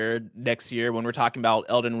Awards year next year when we're talking about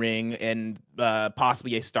Elden Ring and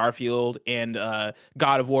possibly a Starfield and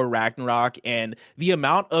God of War Ragnarok, and the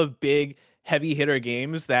amount of big heavy hitter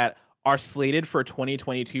games that are slated for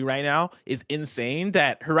 2022 right now is insane.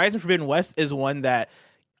 That Horizon Forbidden West is one that,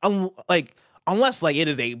 unless like it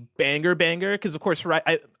is a banger, because of course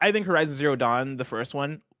I think Horizon Zero Dawn, the first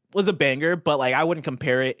one, was a banger, but like, I wouldn't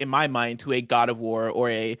compare it in my mind to a God of War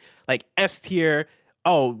or a like S tier.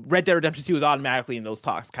 Oh, Red Dead Redemption 2 is automatically in those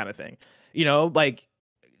talks kind of thing. You know, like,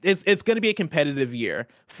 it's going to be a competitive year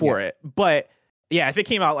for it. But yeah, if it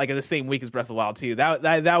came out like in the same week as Breath of the Wild 2,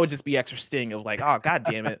 that would just be extra sting of like, oh god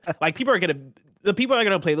damn it. Like, the people that are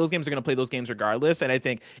going to play those games are going to play those games regardless. And I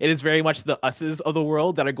think it is very much the us's of the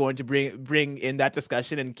world that are going to bring in that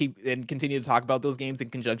discussion and continue to talk about those games in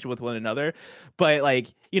conjunction with one another. But like,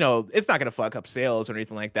 you know, it's not going to fuck up sales or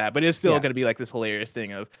anything like that, but it's still going to be like this hilarious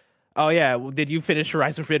thing of, oh yeah, well, did you finish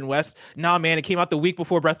Horizon Forbidden West? Nah, man, it came out the week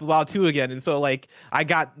before Breath of the Wild 2 again, and so like, I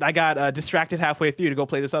got distracted halfway through to go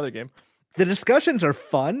play this other game. The discussions are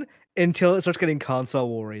fun until it starts getting console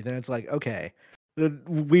war-y. Then it's like, okay,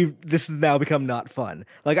 this has now become not fun.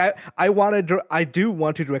 Like, I do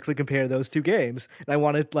want to directly compare those two games, and I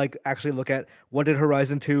want to like actually look at what did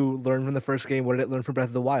Horizon 2 learn from the first game, what did it learn from Breath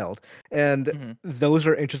of the Wild, and those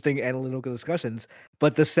are interesting analytical discussions.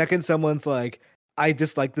 But the second someone's like, I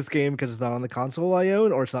dislike this game because it's not on the console I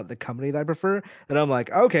own, or it's not the company that I prefer, then I'm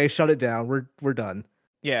like, okay, shut it down. We're done.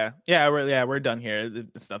 Yeah, we're done here.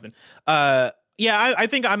 It's nothing. Yeah, I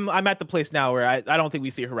think I'm at the place now where I don't think we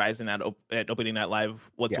see Horizon at opening night live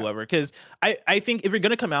whatsoever. Because I think if you're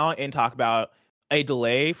gonna come out and talk about a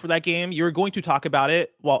delay for that game, you're going to talk about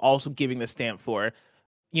it while also giving the stamp for,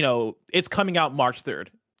 it's coming out March 3rd.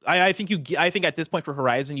 I think I think at this point for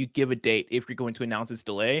Horizon, you give a date if you're going to announce its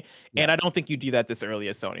delay, and I don't think you do that this early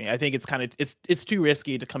as Sony. I think it's kind of it's too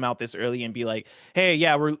risky to come out this early and be like, hey,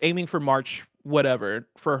 yeah, we're aiming for March whatever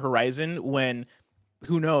for Horizon when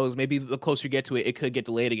who knows, maybe the closer you get to it, it could get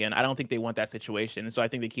delayed again. I don't think they want that situation, and so I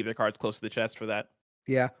think they keep their cards close to the chest for that.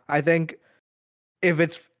 Yeah, I think if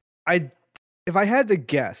I had to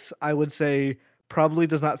guess, I would say probably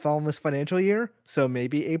does not fall in this financial year, so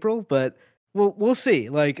maybe April, but we'll see.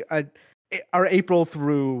 Like our April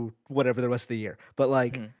through whatever the rest of the year, but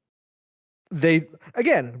like. They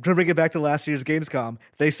again to bring it back to last year's Gamescom,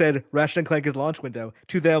 they said Ratchet and Clank is launch window.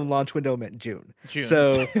 To them, launch window meant June.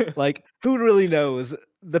 So, like, who really knows?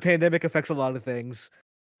 The pandemic affects a lot of things,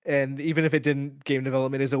 and even if it didn't, game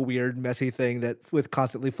development is a weird, messy thing that with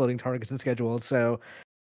constantly floating targets and schedules. So,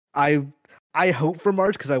 I hope for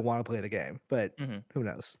March because I want to play the game, but who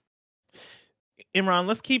knows? Imran,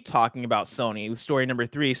 let's keep talking about Sony. With story number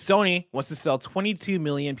 3, Sony wants to sell 22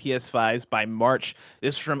 million PS5s by March.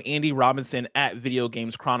 This is from Andy Robinson at Video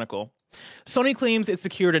Games Chronicle. Sony claims it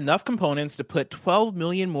secured enough components to put 12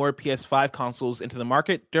 million more PS5 consoles into the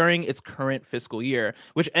market during its current fiscal year,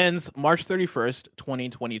 which ends March 31st,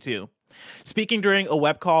 2022. Speaking during a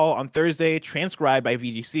web call on Thursday, transcribed by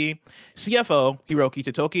VGC, CFO Hiroki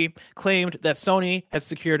Totoki claimed that Sony has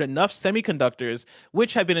secured enough semiconductors,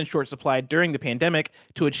 which have been in short supply during the pandemic,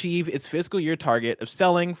 to achieve its fiscal year target of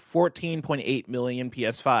selling 14.8 million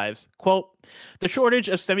PS5s. Quote, the shortage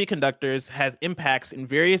of semiconductors has impacts in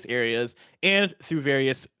various areas, and through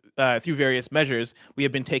various measures, we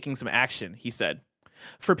have been taking some action, he said.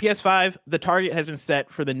 For PS5, the target has been set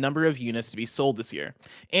for the number of units to be sold this year,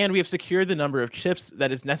 and we have secured the number of chips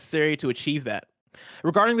that is necessary to achieve that.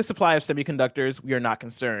 Regarding the supply of semiconductors, we are not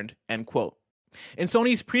concerned, end quote. In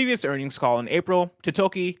Sony's previous earnings call in April,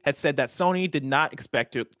 Totoki had said that Sony did not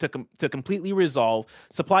expect to completely resolve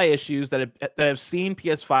supply issues that have seen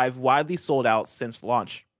PS5 widely sold out since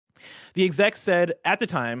launch. The exec said at the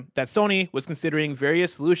time that Sony was considering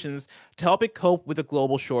various solutions to help it cope with a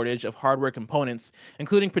global shortage of hardware components,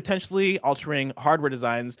 including potentially altering hardware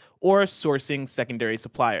designs or sourcing secondary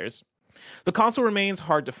suppliers. The console remains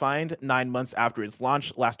hard to find 9 months after its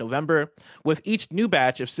launch last November, with each new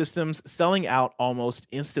batch of systems selling out almost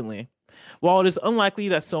instantly. While it is unlikely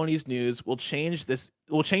that Sony's news will change this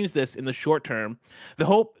in the short term, the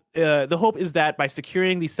hope is that by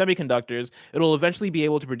securing these semiconductors, it will eventually be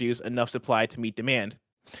able to produce enough supply to meet demand.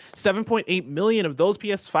 7.8 million of those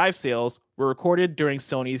PS5 sales were recorded during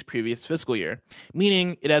Sony's previous fiscal year,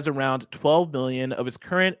 meaning it has around 12 million of its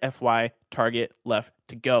current FY target left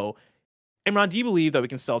to go. Imran, do you believe that we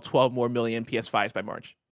can sell 12 more million PS5s by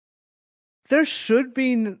March? There should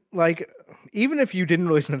be, like, even if you didn't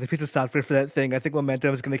release another piece of software for that thing, I think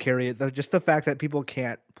momentum is going to carry it. Just the fact that people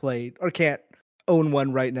can't play or can't own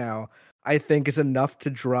one right now, I think is enough to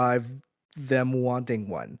drive them wanting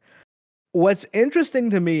one. What's interesting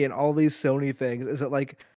to me in all these Sony things is that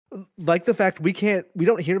like the fact we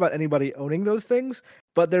don't hear about anybody owning those things,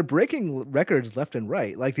 but they're breaking records left and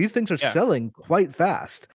right. Like these things are selling quite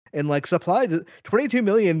fast, and like supply 22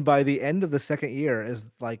 million by the end of the second year is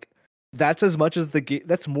like that's as much as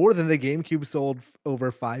that's more than the GameCube sold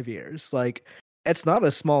over 5 years. Like it's not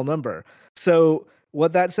a small number. So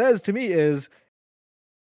what that says to me is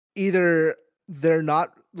either they're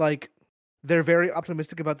not like they're very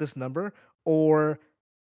optimistic about this number, or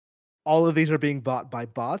all of these are being bought by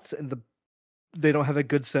bots and they don't have a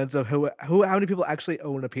good sense of how many people actually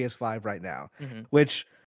own a PS5 right now, which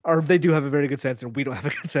or they do have a very good sense and we don't have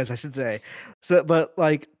a good sense, I should say. So, but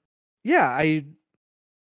like, yeah,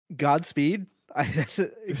 Godspeed.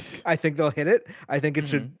 I think they'll hit it. I think it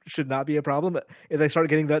should not be a problem. If they start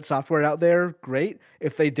getting that software out there, great.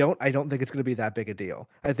 If they don't, I don't think it's going to be that big a deal.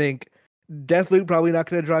 I think Deathloop probably not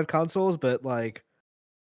going to drive consoles, but like,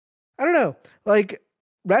 I don't know. Like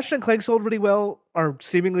Ratchet and Clank sold pretty well, or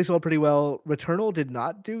seemingly sold pretty well. Returnal did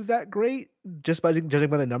not do that great, just by judging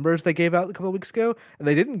by the numbers they gave out a couple of weeks ago, and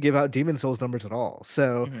they didn't give out Demon Souls numbers at all.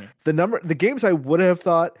 So the games I would have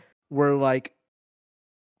thought were like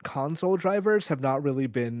console drivers have not really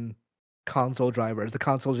been console drivers. The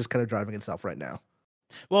console is just kind of driving itself right now.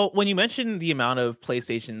 Well, when you mention the amount of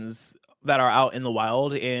PlayStations that are out in the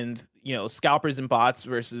wild and, you know, scalpers and bots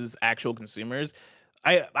versus actual consumers,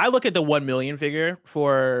 I look at the 1 million figure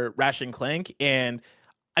for Ratchet and Clank, and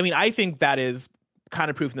I mean, I think that is kind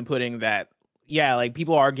of proof in the pudding that, yeah, like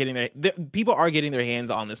people are getting their hands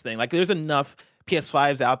on this thing. Like there's enough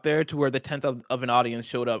PS5s out there to where the tenth of an audience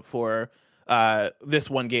showed up for this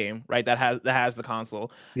one game, right? That has the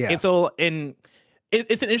console. Yeah. And so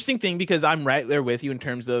it's an interesting thing because I'm right there with you in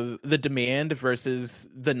terms of the demand versus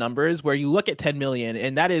the numbers, where you look at 10 million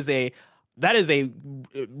and that is a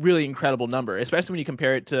really incredible number, especially when you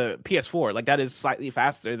compare it to PS4. Like, that is slightly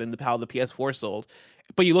faster than how the PS4 sold.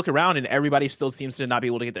 But you look around and everybody still seems to not be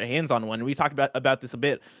able to get their hands on one. And we talked about this a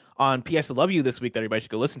bit on PS I Love You this week that everybody should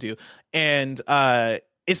go listen to. And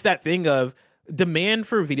it's that thing of demand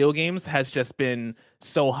for video games has just been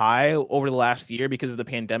so high over the last year because of the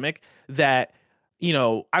pandemic that,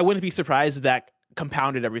 I wouldn't be surprised that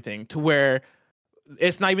compounded everything to where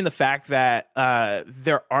it's not even the fact that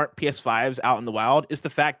there aren't PS5s out in the wild. It's the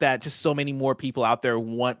fact that just so many more people out there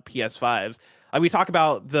want PS5s. We talk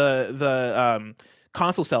about the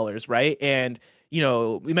console sellers, right? And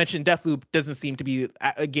we mentioned Deathloop doesn't seem to be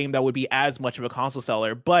a game that would be as much of a console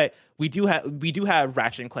seller, but we do have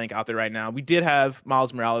Ratchet and Clank out there right now. We did have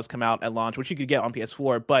Miles Morales come out at launch, which you could get on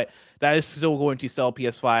PS4, but that is still going to sell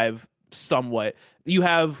PS5 somewhat. You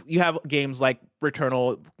have games like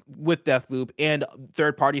Returnal with Deathloop and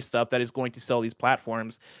third-party stuff that is going to sell these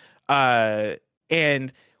platforms,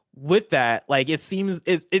 and with that, like, it seems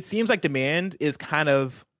like demand is kind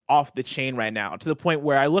of off the chain right now, to the point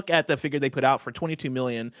where I look at the figure they put out for 22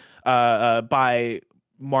 million by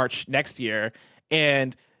March next year,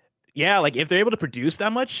 and yeah, like, if they're able to produce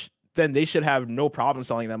that much, then they should have no problem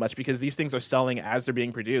selling that much, because these things are selling as they're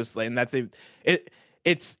being produced. Like, and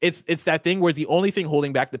it's that thing where the only thing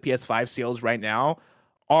holding back the PS5 sales right now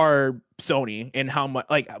are Sony and how much,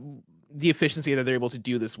 like, the efficiency that they're able to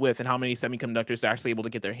do this with, and how many semiconductors they're actually able to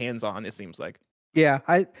get their hands on, it seems like. Yeah,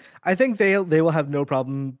 I think they will have no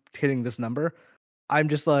problem hitting this number. I'm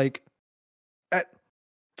just like,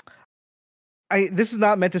 this is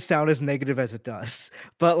not meant to sound as negative as it does,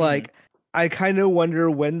 but like, I kind of wonder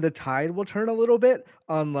when the tide will turn a little bit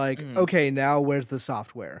on, like, okay, now where's the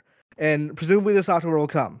software? And presumably the software will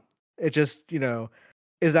come. It just,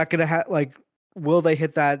 is that going to like, will they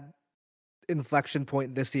hit that inflection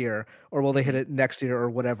point this year, or will they hit it next year or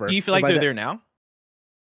whatever? Do you feel like they're there now?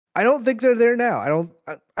 I don't think they're there now.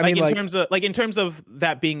 I mean, in terms of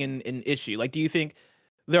that being an issue, like, do you think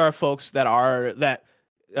there are folks that are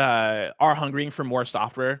hungering for more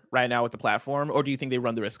software right now with the platform, or do you think they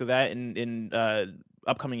run the risk of that in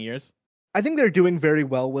upcoming years? I think they're doing very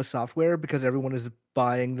well with software because everyone is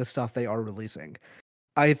buying the stuff they are releasing.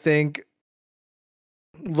 I think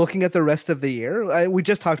looking at the rest of the year, we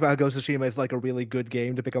just talked about how Ghost of Tsushima is like a really good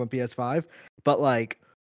game to pick up on PS5, but like,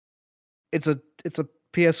 it's a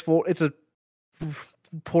PS4, it's a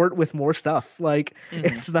port with more stuff. Like,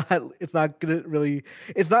 it's not gonna really,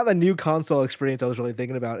 it's not the new console experience I was really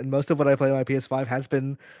thinking about. And most of what I play on my PS5 has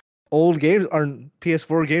been old games, or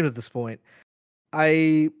PS4 games at this point.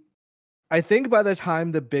 I think by the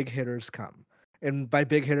time the big hitters come, and by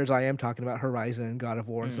big hitters I am talking about Horizon and God of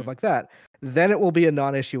War and stuff like that, then it will be a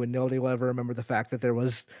non-issue, and nobody will ever remember the fact that there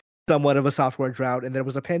was somewhat of a software drought and there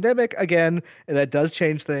was a pandemic again, and that does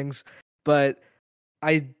change things. But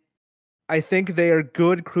I think they are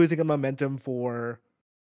good cruising a momentum for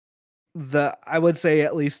I would say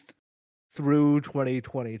at least through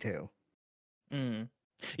 2022.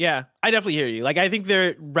 Yeah, I definitely hear you. Like, I think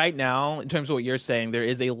there right now, in terms of what you're saying, there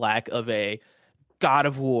is a lack of a God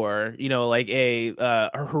of War, like a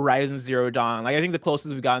Horizon Zero Dawn. Like, I think the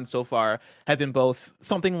closest we've gotten so far have been both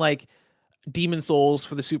something like Demon Souls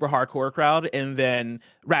for the super hardcore crowd, and then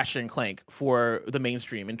Ratchet and Clank for the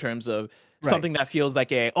mainstream, in terms of something that feels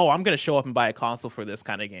like I'm going to show up and buy a console for this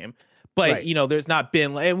kind of game. But there's not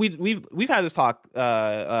been, and we've had this talk.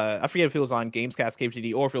 I forget if it was on Gamescast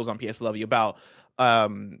KPGD or if it was on PSLW about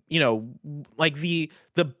like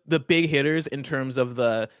the big hitters in terms of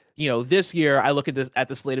the this year. I look at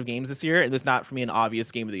the slate of games this year, and there's not for me an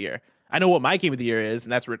obvious game of the year. I know what my game of the year is,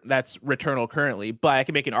 and that's Returnal currently, but I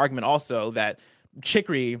can make an argument also that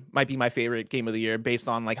Chicory might be my favorite game of the year based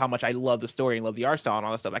on like how much I love the story and love the art style and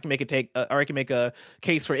all that stuff. I can make a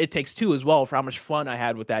case for It Takes Two as well for how much fun I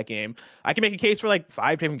had with that game. I can make a case for like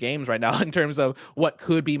 5 different games right now in terms of what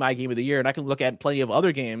could be my game of the year, and I can look at plenty of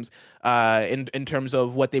other games in terms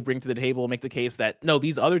of what they bring to the table and make the case that no,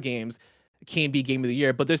 these other games can be game of the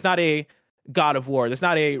year. But there's not a God of War, there's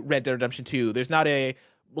not a Red Dead Redemption 2, there's not a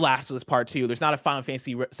Last of Us Part 2, there's not a Final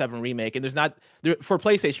Fantasy 7 remake, and there's not for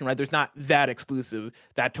PlayStation, right? There's not that exclusive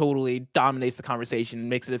that totally dominates the conversation and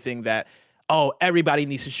makes it a thing that everybody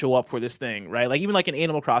needs to show up for this thing, right? Like, even like an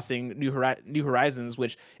Animal Crossing New Horizons,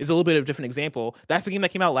 which is a little bit of a different example. That's a game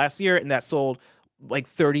that came out last year and that sold like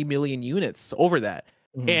 30 million units over that.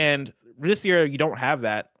 And this year you don't have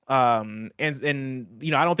that. and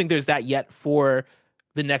I don't think there's that yet for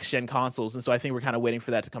the next gen consoles, and so I think we're kind of waiting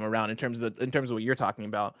for that to come around in terms of what you're talking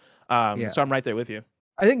about. So I'm right there with you.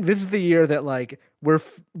 I think this is the year that like we're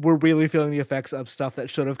really feeling the effects of stuff that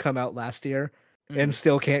should have come out last year and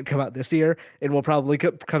still can't come out this year, and will probably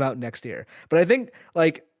come out next year. But I think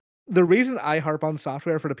like the reason I harp on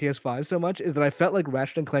software for the PS5 so much is that I felt like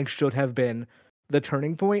Ratchet and Clank should have been the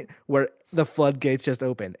turning point where the floodgates just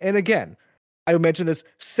open. And again, I mentioned this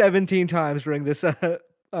 17 times during this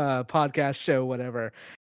podcast show, whatever.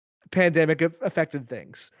 Pandemic affected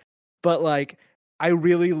things. But like I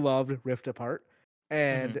really loved Rift Apart.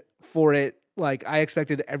 And for it, like I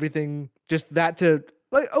expected everything just that to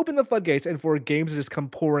like open the floodgates and for games to just come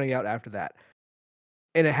pouring out after that.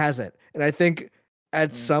 And it hasn't. And I think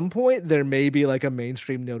at some point there may be like a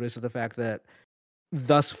mainstream notice of the fact that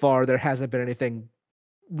thus far there hasn't been anything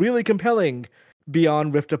really compelling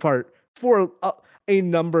beyond Rift Apart for a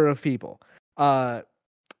number of people.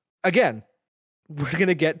 Again, we're going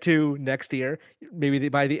to get to next year, maybe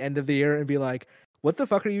by the end of the year, and be like, what the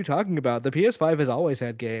fuck are you talking about? The PS5 has always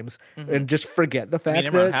had games, and just forget the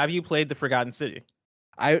fact that... Have you played The Forgotten City?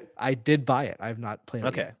 I did buy it. I've not played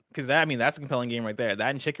it yet. Because that's a compelling game right there.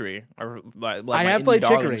 That and Chicory are like I have played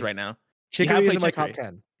Chicory right now. Chicory is in my top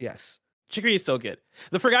 10. Yes. Chicory is so good.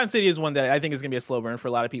 The Forgotten City is one that I think is going to be a slow burn for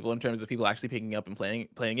a lot of people in terms of people actually picking up and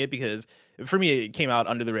playing it, because for me, it came out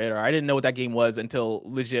under the radar. I didn't know what that game was until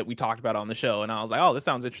legit we talked about it on the show, and I was like, oh, this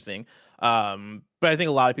sounds interesting. But I think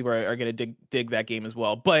a lot of people are going to dig that game as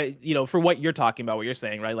well. But, for what you're talking about, what you're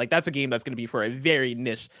saying, right? Like, that's a game that's going to be for a very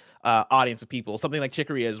niche audience of people. Something like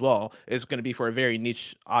Chicory as well is going to be for a very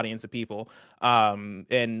niche audience of people.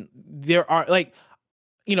 And there are, like...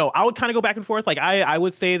 I would kind of go back and forth. Like I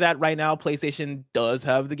would say that right now PlayStation does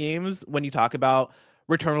have the games when you talk about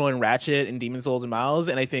Returnal and Ratchet and Demon's Souls and Miles.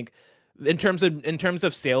 And I think in terms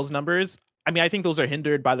of sales numbers, I mean, I think those are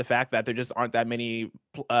hindered by the fact that there just aren't that many,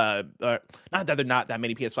 not that there are not that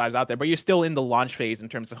many PS5s out there, but you're still in the launch phase in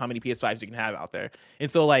terms of how many PS5s you can have out there. And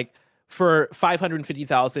so like for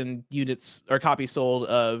 550,000 units or copies sold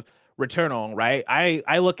of Returnal, right?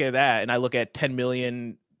 I look at that and I look at 10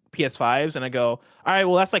 million PS5s and I go, all right,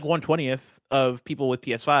 well, that's like 1/20th of people with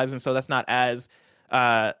PS5s. And so that's not as,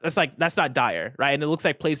 that's not dire, right? And it looks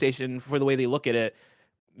like PlayStation, for the way they look at it,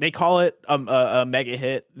 they call it a mega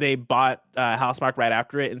hit. They bought Housemarque right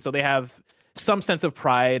after it. And so they have some sense of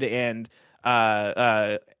pride and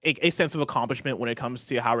a sense of accomplishment when it comes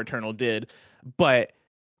to how Returnal did. But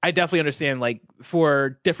I definitely understand, like,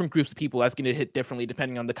 for different groups of people, that's going to hit differently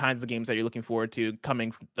depending on the kinds of games that you're looking forward to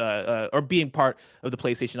coming or being part of the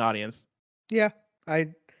PlayStation audience. Yeah,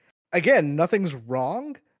 again, nothing's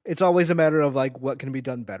wrong. It's always a matter of like what can be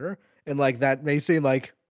done better, and like that may seem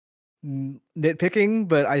like nitpicking,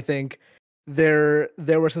 but I think there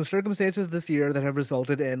were some circumstances this year that have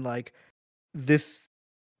resulted in like this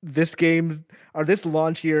game or this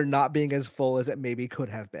launch year not being as full as it maybe could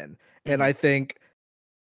have been, and I think.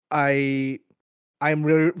 I'm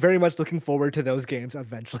really very much looking forward to those games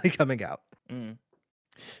eventually coming out.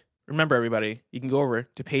 Remember, everybody, you can go over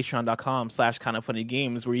to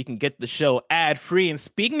patreon.com/kindoffunnygames where you can get the show ad free. And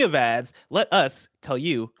speaking of ads, let us tell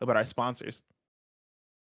you about our sponsors.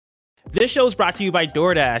 This show is brought to you by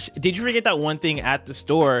DoorDash. Did you forget that one thing at the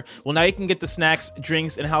store? Well, now you can get the snacks,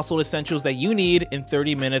 drinks, and household essentials that you need in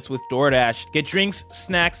 30 minutes with DoorDash. Get drinks,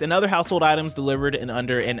 snacks, and other household items delivered in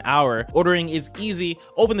under an hour. Ordering is easy.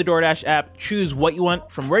 Open the DoorDash app, choose what you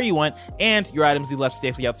want from where you want, and your items will be left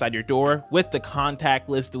safely outside your door with the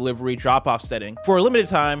contactless delivery drop-off setting. For a limited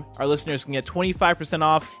time, our listeners can get 25%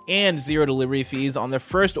 off and 0 delivery fees on their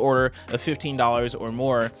first order of $15 or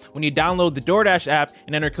more when you download the DoorDash app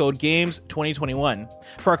and enter code GAMES2021.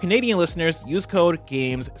 For our Canadian listeners, use code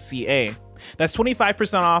GAMESCA. That's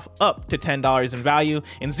 25% off up to $10 in value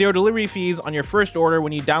and 0 delivery fees on your first order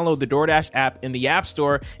when you download the DoorDash app in the App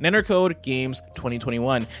Store and enter code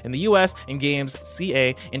GAMES2021 in the US and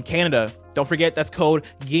GAMESCA in Canada. Don't forget, that's code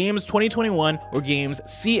GAMES2021 or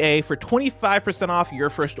GAMESCA for 25% off your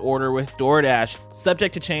first order with DoorDash.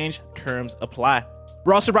 Subject to change, terms apply.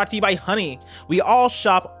 We're also brought to you by Honey. We all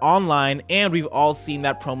shop online, and we've all seen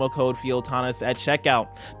that promo code Fiotanis at checkout.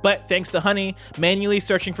 But thanks to Honey, manually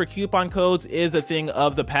searching for coupon codes is a thing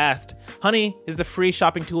of the past. Honey is the free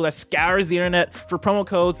shopping tool that scours the internet for promo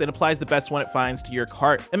codes and applies the best one it finds to your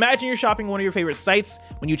cart. Imagine you're shopping one of your favorite sites.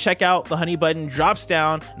 When you check out, the Honey button drops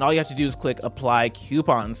down, and all you have to do is click Apply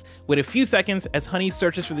Coupons. Wait a few seconds as Honey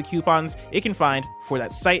searches for the coupons it can find for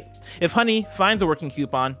that site. If Honey finds a working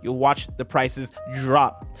coupon, you'll watch the prices drop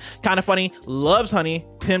drop. Kinda Funny loves honey.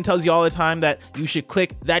 Tim tells you all the time that you should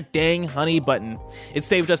click that dang honey button. It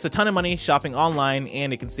saved us a ton of money shopping online,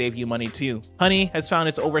 and it can save you money too. Honey has found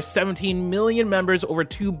its over 17 million members, over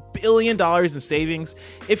 $2 billion in savings.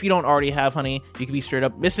 If you don't already have honey, you could be straight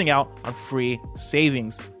up missing out on free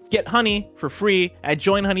savings. Get honey for free at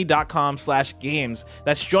joinhoney.com/games.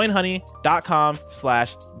 That's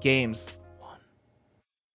joinhoney.com/games.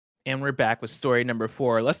 And we're back with story number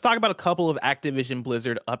 4. Let's talk about a couple of Activision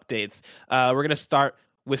Blizzard updates. We're going to start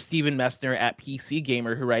with Steven Messner at PC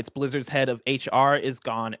Gamer, who writes, Blizzard's head of HR is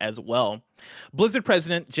gone as well. Blizzard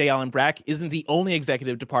president J. Allen Brack isn't the only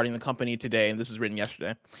executive departing the company today, and this is written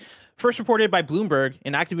yesterday. First reported by Bloomberg,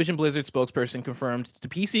 an Activision Blizzard spokesperson confirmed to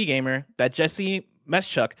PC Gamer that Jesse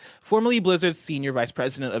Meschuk, formerly Blizzard's senior vice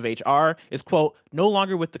president of HR, is, quote, no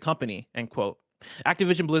longer with the company, end quote.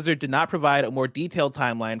 Activision Blizzard did not provide a more detailed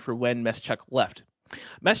timeline for when Meschuk left.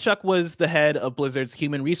 Meschuk was the head of Blizzard's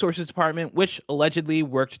Human Resources Department, which allegedly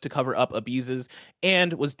worked to cover up abuses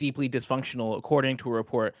and was deeply dysfunctional, according to a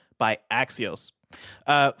report by Axios.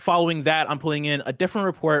 Following that, I'm pulling in a different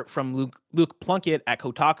report from Luke Plunkett at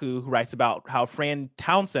Kotaku, who writes about how Fran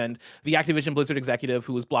Townsend, the Activision Blizzard executive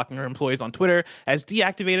who was blocking her employees on Twitter, has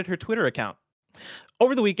deactivated her Twitter account.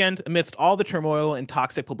 Over the weekend, amidst all the turmoil and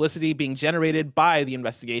toxic publicity being generated by the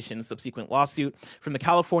investigation and subsequent lawsuit from the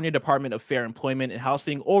California Department of Fair Employment and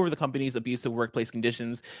Housing over the company's abusive workplace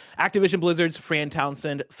conditions, Activision Blizzard's Fran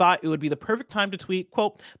Townsend thought it would be the perfect time to tweet,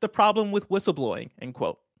 quote, the problem with whistleblowing, end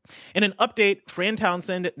quote. In an update, Fran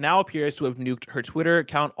Townsend now appears to have nuked her Twitter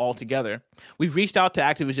account altogether. We've reached out to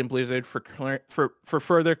Activision Blizzard for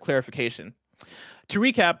further clarification. To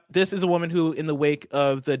recap, this is a woman who, in the wake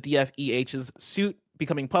of the DFEH's suit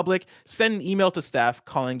becoming public, sent an email to staff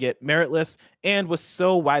calling it meritless and was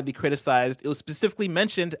so widely criticized, it was specifically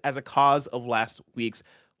mentioned as a cause of last week's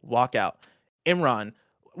walkout. Imran,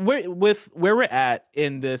 where we're at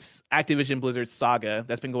in this Activision Blizzard saga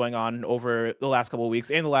that's been going on over the last couple of weeks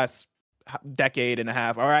and the last decade and a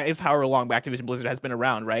half, or is however long Activision Blizzard has been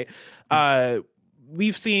around, right?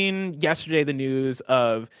 We've seen yesterday the news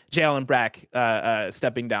of J. Allen Brack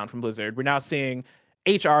stepping down from Blizzard. We're now seeing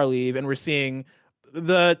HR leave, and we're seeing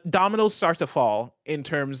the dominoes start to fall in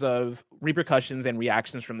terms of repercussions and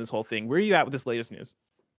reactions from this whole thing. Where are you at with this latest news?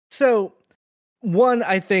 So, one,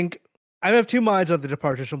 I think I have two minds on the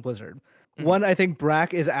departures from Blizzard. Mm-hmm. One, I think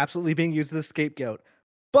Brack is absolutely being used as a scapegoat,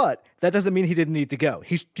 but that doesn't mean he didn't need to go.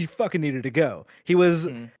 He fucking needed to go. He was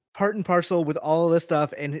part and parcel with all of this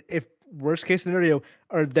stuff, and if worst case scenario,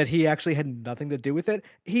 or that he actually had nothing to do with it,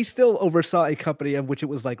 he still oversaw a company of which it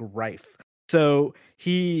was like rife. So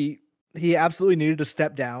he absolutely needed to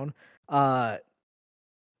step down. But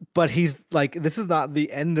he's like, this is not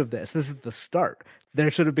the end of this. This is the start.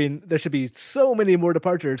 There should be so many more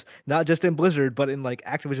departures, not just in Blizzard, but in like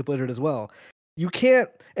Activision Blizzard as well. You can't,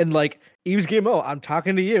 and like Eves Gamo, I'm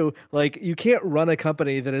talking to you. Like, you can't run a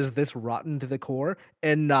company that is this rotten to the core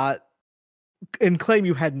and claim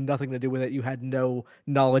you had nothing to do with it. You had no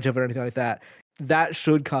knowledge of it or anything like that. That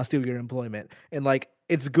should cost you your employment. And like,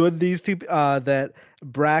 it's good these two that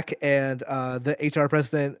Brack and the HR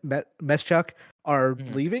president Meschuk are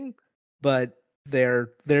leaving, but they're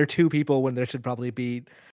two people when there should probably be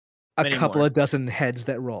a couple of dozen heads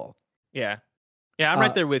that roll. Yeah, I'm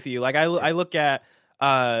right there with you. Like, I look at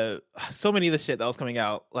so many of the shit that was coming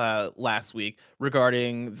out last week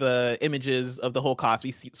regarding the images of the whole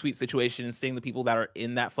Cosby Suite situation and seeing the people that are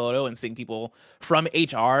in that photo and seeing people from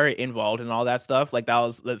HR involved and all that stuff. Like, that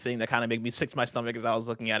was the thing that kind of made me sick to my stomach as I was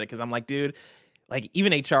looking at it, because I'm like, dude, like,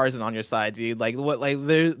 even HR isn't on your side, dude. Like, what? Like,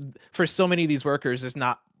 there, for so many of these workers, there's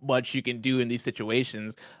not much you can do in these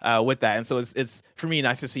situations with that. And so it's for me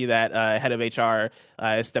nice to see that head of HR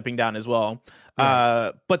is stepping down as well.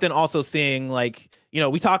 Right. But then also seeing, like,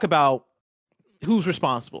 we talk about who's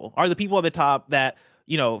responsible. Are the people at the top that,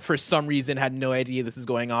 for some reason had no idea this is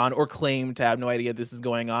going on or claim to have no idea this is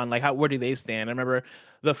going on? Like, where do they stand? I remember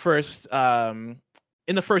the first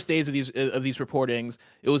in the first days of these reportings,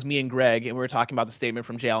 it was me and Greg, and we were talking about the statement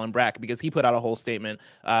from J. Allen Brack, because he put out a whole statement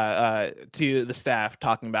to the staff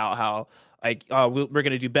talking about how, like, we're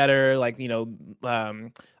going to do better. Like,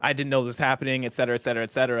 I didn't know this was happening, et cetera, et cetera,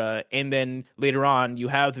 et cetera. And then later on, you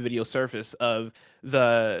have the video surface of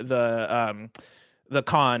the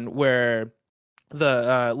con where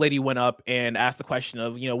the lady went up and asked the question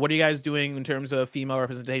of, what are you guys doing in terms of female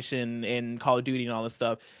representation in Call of Duty and all this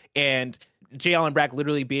stuff? And J. Allen Brack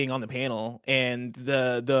literally being on the panel, and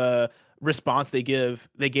the response they gave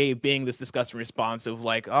being this disgusting response of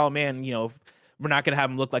like, oh man, we're not going to have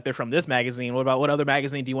them look like they're from this magazine. What other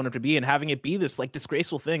magazine do you want them to be? And having it be this like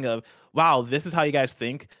disgraceful thing of, wow, this is how you guys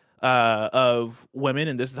think of women,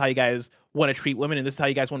 and this is how you guys want to treat women, and this is how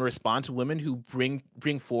you guys want to respond to women who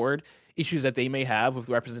bring forward issues that they may have with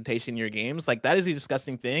representation in your games. Like, that is a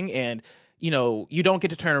disgusting thing, and you don't get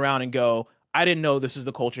to turn around and go, I didn't know this is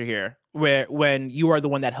the culture here, when you are the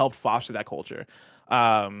one that helped foster that culture.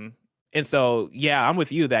 And so, yeah, I'm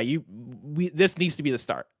with you that this needs to be the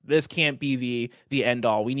start. This can't be the end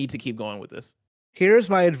all. We need to keep going with this. Here's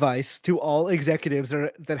my advice to all executives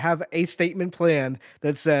that have a statement planned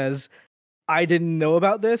that says, I didn't know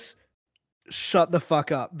about this. Shut the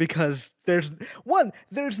fuck up, because there's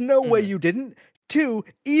no way you didn't. Two,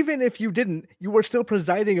 even if you didn't, you were still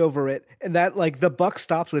presiding over it, and that, like, the buck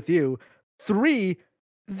stops with you. Three,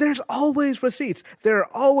 there's always receipts. There are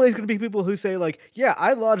always going to be people who say, like, yeah,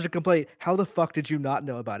 I lodged a complaint. How the fuck did you not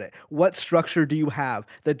know about it? What structure do you have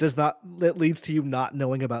that leads to you not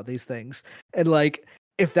knowing about these things? And, like,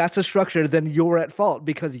 if that's a structure, then you're at fault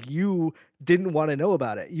because you didn't want to know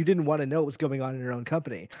about it. You didn't want to know what was going on in your own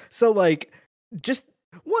company. So, like, just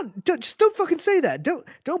don't fucking say that.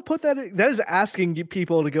 Don't put that. That is asking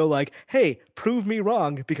people to go, like, hey, prove me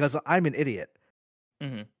wrong because I'm an idiot.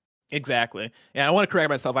 Mm-hmm. Exactly. And I want to correct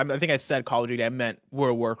myself. I think I said Call of Duty. I meant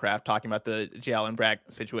World of Warcraft, talking about the JL and Bragg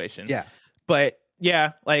situation. Yeah. But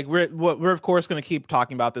yeah, like we're of course going to keep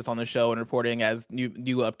talking about this on the show and reporting as new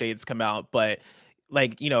updates come out. But,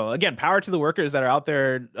 like, again, power to the workers that are out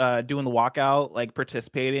there doing the walkout, like,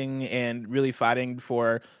 participating and really fighting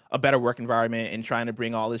for a better work environment and trying to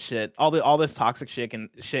bring all this shit, all this toxic shit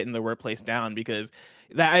in the workplace down, because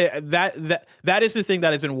that is the thing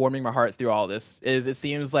that has been warming my heart through all this. Is it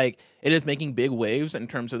seems like it is making big waves in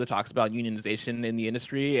terms of the talks about unionization in the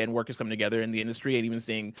industry and workers coming together in the industry, and even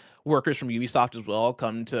seeing workers from Ubisoft as well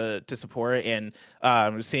come to support, and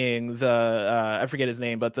seeing the I forget his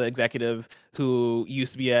name, but the executive who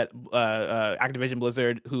used to be at Activision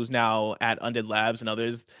Blizzard, who's now at Undead Labs and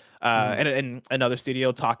others, and another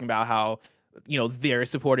studio, talking about how they're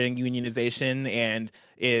supporting unionization and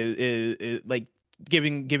is like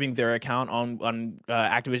giving their account on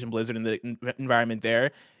Activision Blizzard and the environment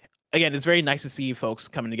there. Again, it's very nice to see folks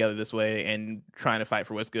coming together this way and trying to fight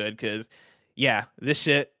for what's good, because, yeah, this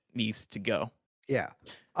shit needs to go. Yeah.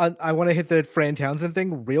 I want to hit the Fran Townsend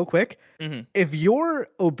thing real quick. Mm-hmm. If your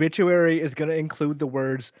obituary is going to include the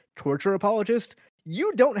words torture apologist,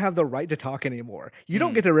 you don't have the right to talk anymore. You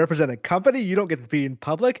don't get to represent a company. You don't get to be in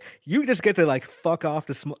public. You just get to, like, fuck off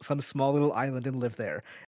to some small little island and live there.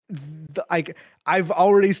 Like, I've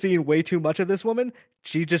already seen way too much of this woman.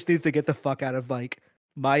 She just needs to get the fuck out of, like,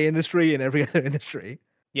 my industry and every other industry.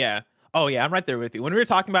 Yeah. Oh yeah, I'm right there with you. When we were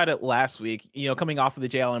talking about it last week, coming off of the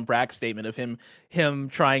JL and Bragg statement of him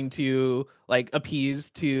trying to, like, appease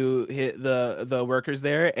to hit the workers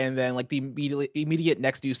there, and then, like, the immediate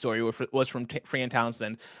next news story was from Fran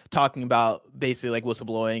Townsend talking about basically, like,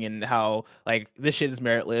 whistleblowing and how, like, this shit is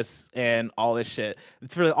meritless and all this shit.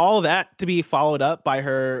 For all of that to be followed up by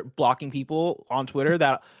her blocking people on Twitter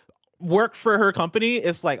that work for her company,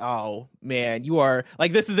 it's like, oh man, you are,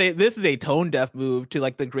 like, this is a tone deaf move to,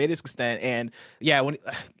 like, the greatest extent. And yeah,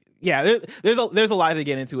 there's a lot to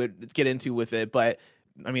get into with it, but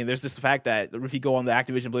I mean, there's just the fact that if you go on the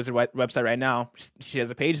Activision Blizzard website right now, she has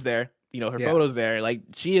a page there, her photos there, like,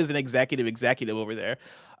 she is an executive over there,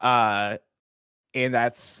 and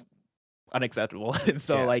that's unacceptable. And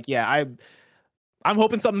so, like, yeah, I'm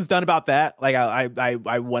hoping something's done about that. Like,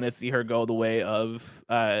 I want to see her go the way of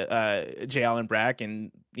JL and Bragg,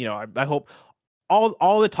 and I hope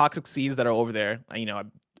all the toxic seeds that are over there, I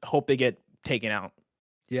hope they get taken out.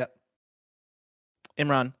 Yep.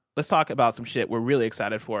 Imran, let's talk about some shit we're really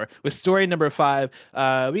excited for. With story number 5,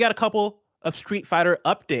 we got a couple of Street Fighter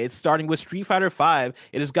updates, starting with Street Fighter 5.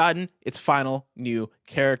 It has gotten its final new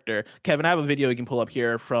character. Kevin, I have a video you can pull up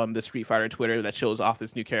here from the Street Fighter Twitter that shows off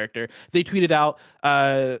this new character. They tweeted out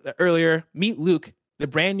earlier, "Meet Luke, the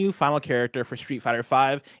brand new final character for Street Fighter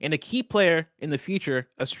 5 and a key player in the future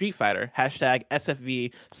of Street Fighter.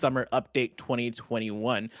 #SFV Summer Update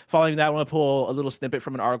 2021. Following that, I want to pull a little snippet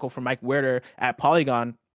from an article from Mike Werder at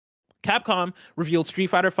Polygon. Capcom revealed Street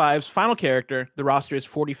Fighter V's final character, the roster's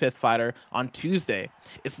 45th fighter, on Tuesday.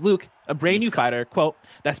 It's Luke, a brand new fighter, quote,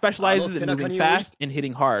 that specializes in moving fast and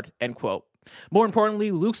hitting hard, end quote. More importantly,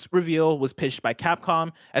 Luke's reveal was pitched by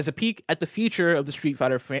Capcom as a peek at the future of the Street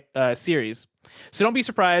Fighter series. So don't be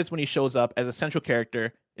surprised when he shows up as a central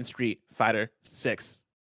character in Street Fighter 6.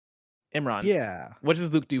 Imran, yeah, what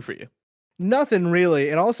does Luke do for you? Nothing really.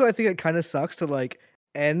 And also, I think it kind of sucks to, like,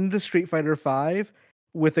 end Street Fighter 5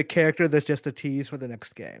 with a character that's just a tease for the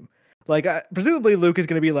next game. Like presumably Luke is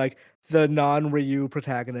going to be like the non-Ryu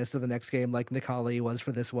protagonist of the next game, like Nikali was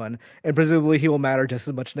for this one, and presumably he will matter just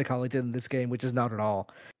as much Nikali did in this game, which is not at all.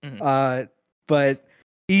 But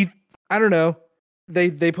I don't know.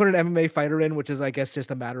 They put an MMA fighter in, which is I guess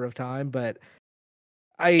just a matter of time. But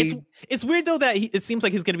it's weird though that it seems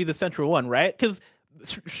like he's going to be the central one, right? Because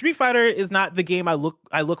Street Fighter is not the game I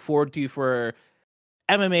look forward to for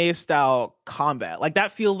MMA style combat. Like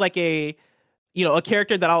that feels like a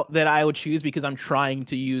character that I would choose because I'm trying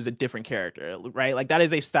to use a different character, right? Like that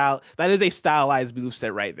is a stylized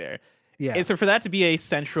moveset right there. Yeah. And so for that to be a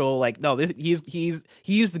central, like, no, he's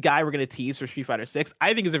the guy we're gonna tease for Street Fighter 6,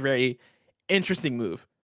 I think is a very interesting move.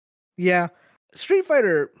 Yeah. Street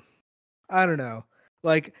Fighter, I don't know.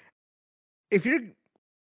 Like if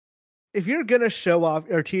you're gonna show off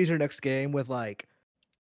or tease your next game with like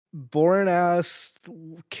boring ass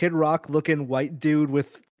Kid Rock looking white dude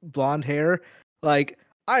with blonde hair, like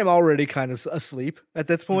I'm already kind of asleep at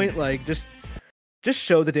this point. Like just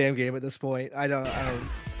show the damn game at this point. I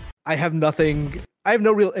have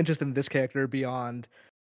no real interest in this character beyond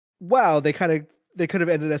wow, they could have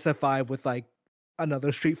ended SF5 with like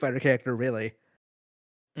another Street Fighter character, really.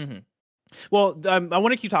 Well, I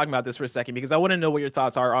want to keep talking about this for a second because I want to know what your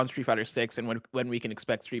thoughts are on Street Fighter 6 and when we can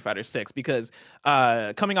expect Street Fighter 6, because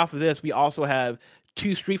coming off of this, we also have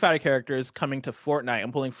 2 Street Fighter characters coming to Fortnite.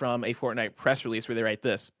 I'm pulling from a Fortnite press release where they write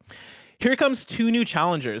this. Here comes 2 new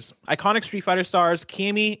challengers. Iconic Street Fighter stars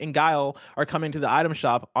Cammy and Guile are coming to the item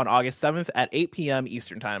shop on August 7th at 8 p.m.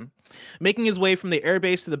 Eastern Time. Making his way from the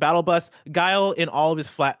airbase to the battle bus, Guile, in all of his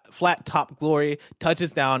flat top glory,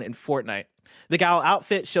 touches down in Fortnite. The Guile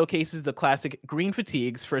outfit showcases the classic green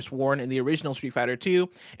fatigues first worn in the original Street Fighter 2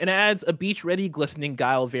 and adds a beach-ready glistening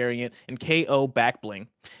Guile variant and KO back bling.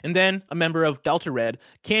 And then, a member of Delta Red,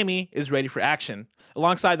 Cammy is ready for action.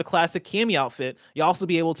 Alongside the classic Cammy outfit, you'll also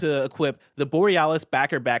be able to equip the Borealis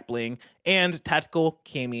backer back bling and tactical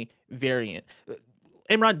Cammy variant.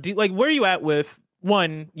 Imran, where are you at with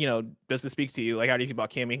one, does this speak to you? Like, how do you feel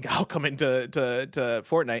about Cammy and Guile coming to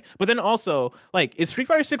Fortnite? But then also, like, is Street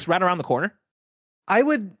Fighter 6 right around the corner?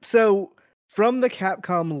 So from the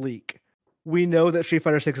Capcom leak, we know that Street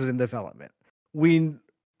Fighter 6 is in development.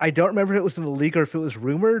 I don't remember if it was in the leak or if it was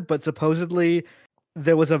rumored, but supposedly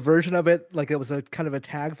there was a version of it, like it was a kind of a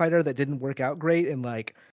tag fighter that didn't work out great, and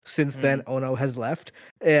like since then Ono has left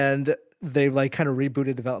and they've like kind of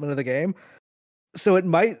rebooted development of the game. So it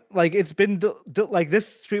might like it's been like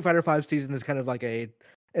this Street Fighter 5 season is kind of like an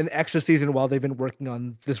extra season while they've been working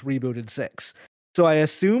on this rebooted 6. So I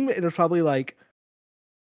assume it was probably like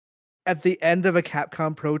at the end of a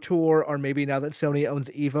Capcom Pro Tour, or maybe now that Sony owns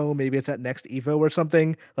Evo, maybe it's at next Evo or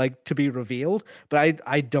something, like to be revealed. But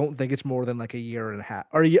I don't think it's more than like a year and a half,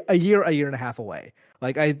 or a year and a half away.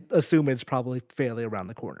 Like I assume it's probably fairly around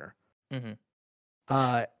the corner. In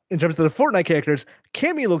terms of the Fortnite characters,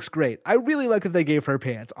 Cammy looks great. I really like that they gave her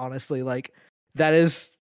pants. Honestly, like that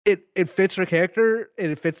is it fits her character.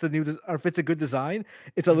 It fits fits a good design.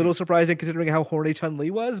 It's a little surprising considering how horny Chun-Li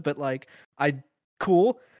was, but like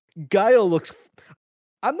cool. Guile looks.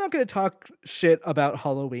 I'm not going to talk shit about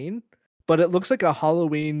Halloween, but it looks like a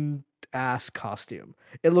Halloween ass costume.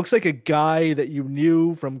 It looks like a guy that you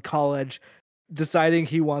knew from college deciding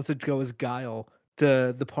he wants to go as Guile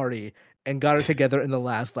to the party and got it together in the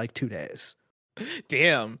last like 2 days.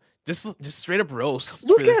 Damn. Just straight up roast.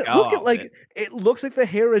 Look at like it looks like the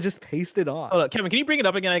hair is just pasted on. Hold on, Kevin, can you bring it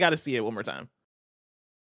up again? I got to see it one more time.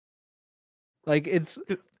 Like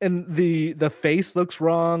and the face looks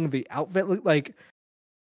wrong. The outfit look like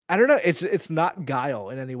I don't know. It's not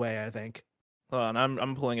Guile in any way. I think. Hold on,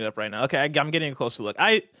 I'm pulling it up right now. Okay, I'm getting a closer look.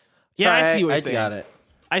 I see what you're saying. Got it.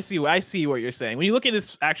 I see what you're saying. When you look at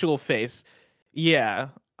his actual face, yeah,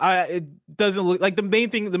 it doesn't look like the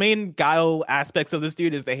main Guile aspects of this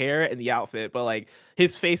dude is the hair and the outfit, but like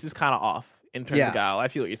his face is kind of off in terms of Guile. I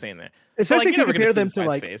feel what you're saying there. Especially if you compare them to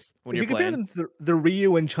like when if you're you compare them to the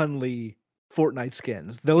Ryu and Chun-Li Fortnite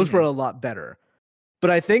skins, those were a lot better. But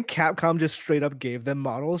I think Capcom just straight up gave them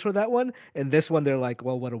models for that one, and this one they're like,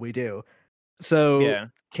 well, what do we do? So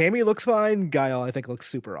Cammy looks fine. Guile, I think, looks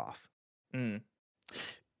super off.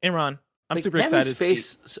 Imran, I'm super excited.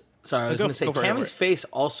 Sorry, I was going to say Cammy's face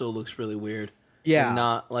also looks really weird. Yeah, and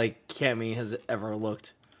not like Cammy has ever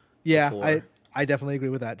looked. Yeah, before. I definitely agree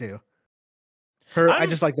with that too. I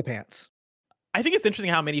just like the pants. I think it's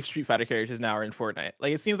interesting how many Street Fighter characters now are in Fortnite.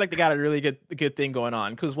 Like it seems like they got a really good thing going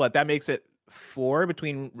on. Because that makes it 4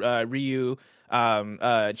 between Ryu,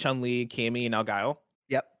 Chun-Li, Cammy, and now Guile.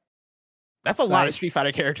 Yep, that's a lot of Street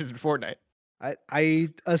Fighter characters in Fortnite. I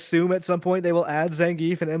assume at some point they will add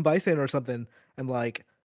Zangief and M Bison or something, and like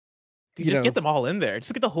Dude, just get them all in there.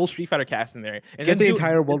 Just get the whole Street Fighter cast in there, and get the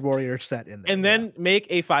entire World Warrior set in there, and then make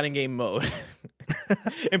a fighting game mode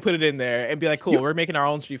and put it in there, and be like, "Cool, we're making our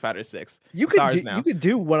own Street Fighter 6." You could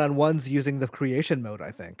do one-on-ones using the creation mode,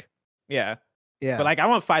 I think. Yeah. Yeah. But like, I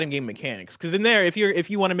want fighting game mechanics, because in there, if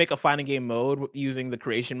you want to make a fighting game mode using the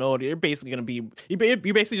creation mode, you're basically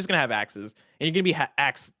just gonna have axes, and you're gonna be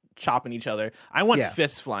axe chopping each other. I want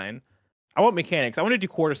fists flying. I want mechanics. I want to do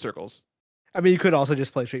quarter circles. I mean, you could also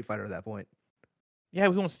just play Street Fighter at that point. Yeah,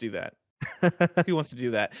 who wants to do that? Who wants to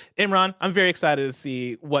do that? Imran, I'm very excited to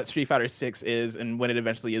see what Street Fighter 6 is and when it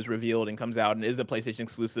eventually is revealed and comes out and is a PlayStation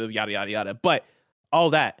exclusive, yada yada yada. But all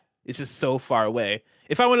that is just so far away.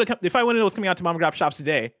 If I wanted to know what's coming out to mom and pop shops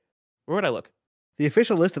today, where would I look? The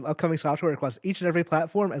official list of upcoming software across each and every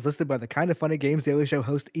platform, as listed by the Kind of Funny Games Daily Show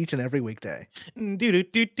host each and every weekday.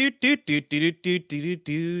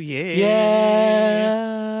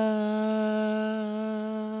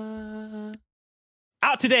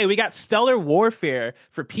 Out today, we got Stellar Warfare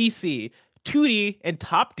for PC, 2D and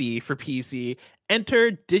Top D for PC,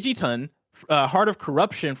 Enter Digiton, Heart of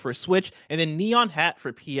Corruption for Switch, and then Neon Hat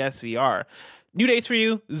for PSVR. New dates for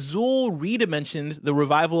you. Zool Redimensioned, the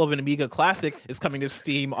revival of an Amiga classic, is coming to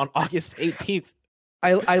Steam on August 18th.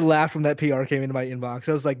 I laughed when that PR came into my inbox.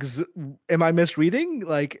 I was like, am I misreading?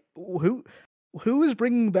 Like, who is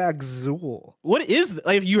bringing back Zool? What is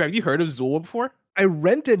have you heard of Zool before? I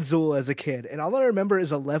rented Zool as a kid, and all I remember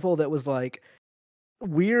is a level that was like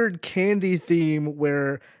weird candy theme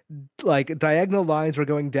where like diagonal lines were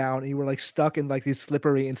going down and you were like stuck in like these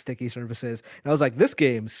slippery and sticky surfaces. And I was like, this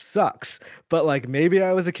game sucks. But like, maybe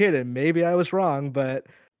I was a kid and maybe I was wrong, but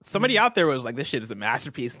somebody out there was like, this shit is a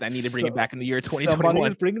masterpiece and I need to bring it back in the year 2021.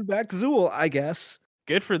 Somebody is bringing back Zool, I guess.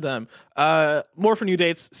 Good for them. More for new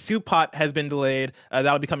dates. Soup Pot has been delayed.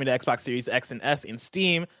 That'll be coming to Xbox Series X and S in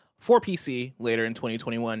Steam, for PC later in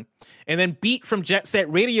 2021. And then Beat from Jet Set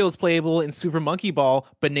Radio is playable in Super Monkey Ball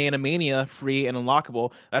Banana Mania, free and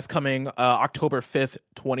unlockable. That's coming October 5th,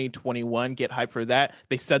 2021. Get hyped for that.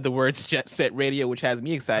 They said the words Jet Set Radio, which has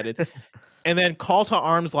me excited. And then Call to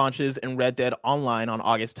Arms launches in Red Dead Online on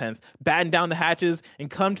August 10th. Batten down the hatches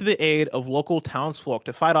and come to the aid of local townsfolk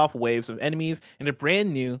to fight off waves of enemies in a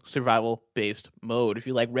brand new survival-based mode. If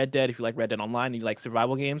you like Red Dead, if you like Red Dead Online, and you like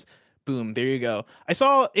survival games, boom, there you go. I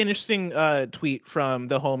saw an interesting tweet from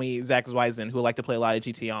the homie Zach Zweisen, who I like to play a lot of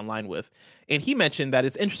GTA Online with. And he mentioned that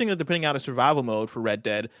it's interesting that they're putting out a survival mode for Red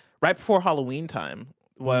Dead right before Halloween time,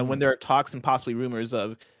 when there are talks and possibly rumors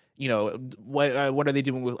of, you know, what are they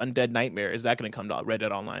doing with Undead Nightmare? Is that going to come to Red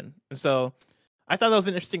Dead Online? And so I thought that was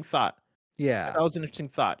an interesting thought. Yeah. That was an interesting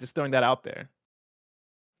thought. Just throwing that out there.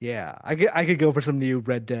 Yeah. I could go for some new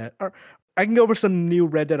Red Dead. Or I can go over some new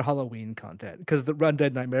Red Dead Halloween content because the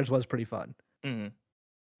Undead Nightmares was pretty fun. Mm-hmm.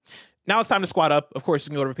 Now it's time to squad up. Of course, you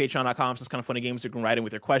can go over to patreon.com. So it's Kind of Funny Games. You can write in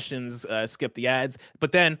with your questions, skip the ads,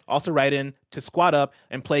 but then also write in to squad up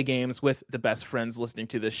and play games with the best friends listening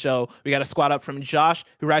to this show. We got a squad up from Josh,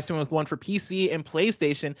 who writes in with one for PC and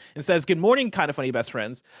PlayStation and says, "Good morning, Kind of Funny best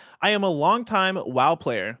friends. I am a longtime WoW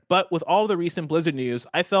player, but with all the recent Blizzard news,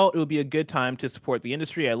 I felt it would be a good time to support the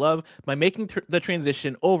industry I love by making the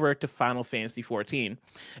transition over to Final Fantasy XIV.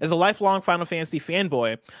 As a lifelong Final Fantasy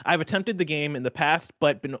fanboy, I've attempted the game in the past,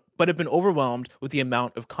 but have been overwhelmed with the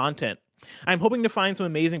amount of content. I'm hoping to find some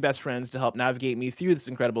amazing best friends to help navigate me through this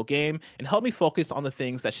incredible game and help me focus on the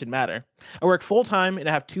things that should matter. I work full-time and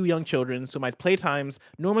I have 2 young children, so my playtimes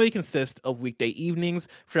normally consist of weekday evenings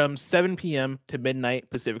from 7 p.m. to midnight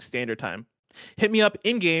Pacific Standard Time. Hit me up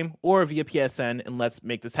in-game or via PSN and let's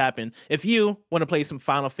make this happen. If you want to play some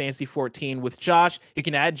Final Fantasy XIV with Josh, you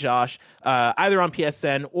can add Josh either on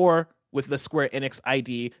PSN or with the Square Enix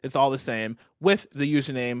ID. It's all the same, with the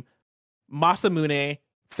username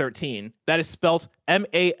Masamune13. That is spelled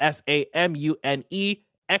MasamuneXIII.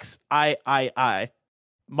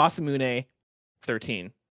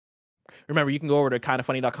 Masamune13. Remember, you can go over to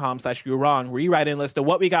kindoffunny.com/youwrong, where you write in a list of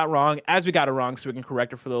what we got wrong as we got it wrong, so we can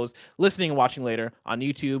correct it for those listening and watching later on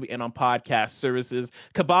YouTube and on podcast services.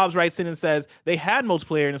 Kebabs writes in and says they had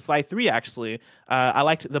multiplayer in Sly 3, actually. I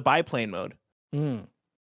liked the biplane mode.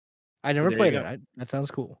 I never played it. That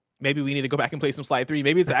sounds cool. Maybe we need to go back and play some Sly 3.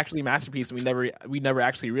 Maybe it's actually a masterpiece and we never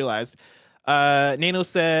actually realized. Nano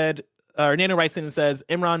writes in and says,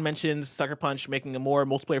 Imran mentioned Sucker Punch making a more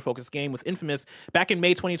multiplayer-focused game with Infamous. Back in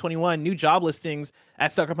May 2021, new job listings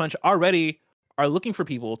at Sucker Punch already are looking for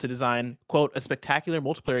people to design, quote, a spectacular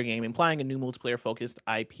multiplayer game, implying a new multiplayer-focused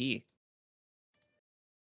IP.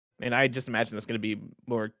 And I just imagine there's going to be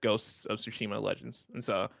more Ghosts of Tsushima Legends. And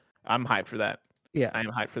so I'm hyped for that. Yeah, I am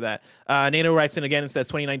hyped for that. Nano writes in again and says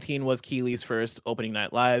 2019 was Keely's first opening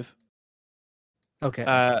night live. Okay.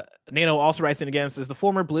 Nano also writes in again, says the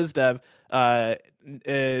former Blizz dev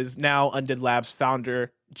is now Undead Labs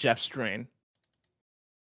founder Jeff Strain.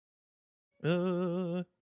 Let's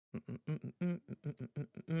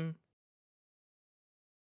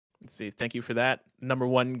see. Thank you for that. Number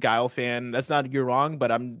one Guile fan. That's not you're wrong,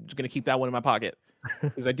 but I'm just gonna keep that one in my pocket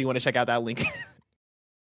because I do want to check out that link.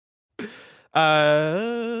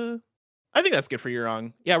 I think that's good for you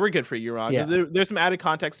wrong. Yeah, we're good for you wrong. Yeah. There's some added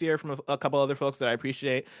context here from a couple other folks that I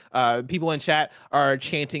appreciate. People in chat are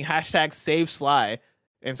chanting hashtag save Sly.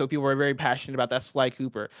 And so people are very passionate about that Sly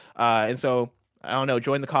Cooper. And so I don't know,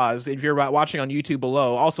 join the cause. If you're watching on YouTube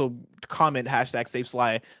below, also comment hashtag save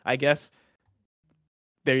Sly, I guess.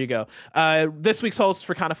 There you go. This week's hosts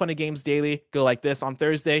for Kind of Funny Games Daily go like this. On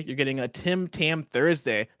Thursday, you're getting a Tim Tam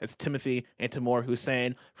Thursday. That's Timothy and Timur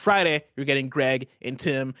Hussein. Friday, you're getting Greg and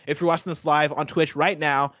Tim. If you're watching this live on Twitch right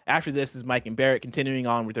now, after this is Mike and Barrett continuing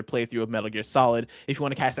on with their playthrough of Metal Gear Solid. If you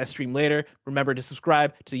want to catch that stream later, remember to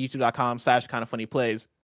subscribe to youtube.com/kindoffunnyplays.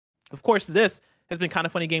 Of course, this has been Kind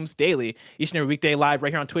of Funny Games Daily, each and every weekday live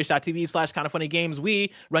right here on twitch.tv/kindoffunnygames.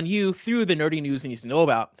 We run you through the nerdy news you need to know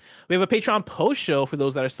about. We have a Patreon post show for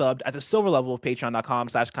those that are subbed at the silver level of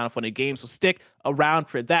patreon.com/kindoffunnygames, so stick around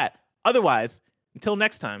for that. Otherwise, until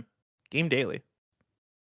next time, Game Daily.